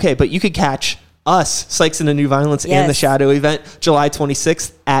 Okay, but you could catch us, Sykes and the New Violence, and the Yes. Shadow event, July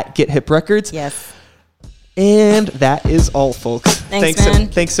 26th at Get Hip Records. Yes. And that is all, folks. Thanks, man.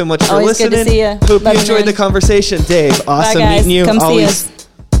 Thanks so much for Always good listening. to see ya. Hope Love you you, enjoyed man. the conversation. Dave, awesome Bye, guys. meeting you. Come Always. see us.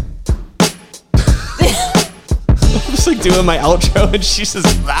 I'm just like doing my outro, and she's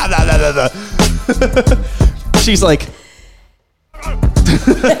just blah, blah, blah, blah, blah. She's like,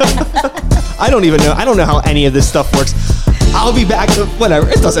 I don't even know. I don't know how any of this stuff works. I'll be back. Whatever.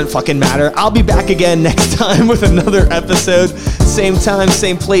 It doesn't fucking matter. I'll be back again next time with another episode. Same time,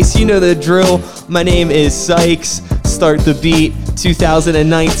 same place. You know the drill. My name is Sykes. Start the Beat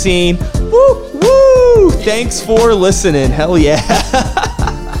 2019. Woo, woo. Thanks for listening. Hell yeah.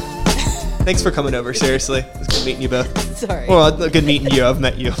 Thanks for coming over. Seriously. It was good meeting you both. Sorry. Well, good meeting you. I've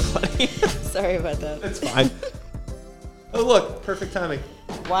met you. Buddy. Sorry about that. It's fine. Oh, look. Perfect timing.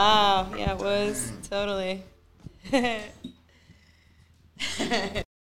 Wow. Yeah, it was. Totally.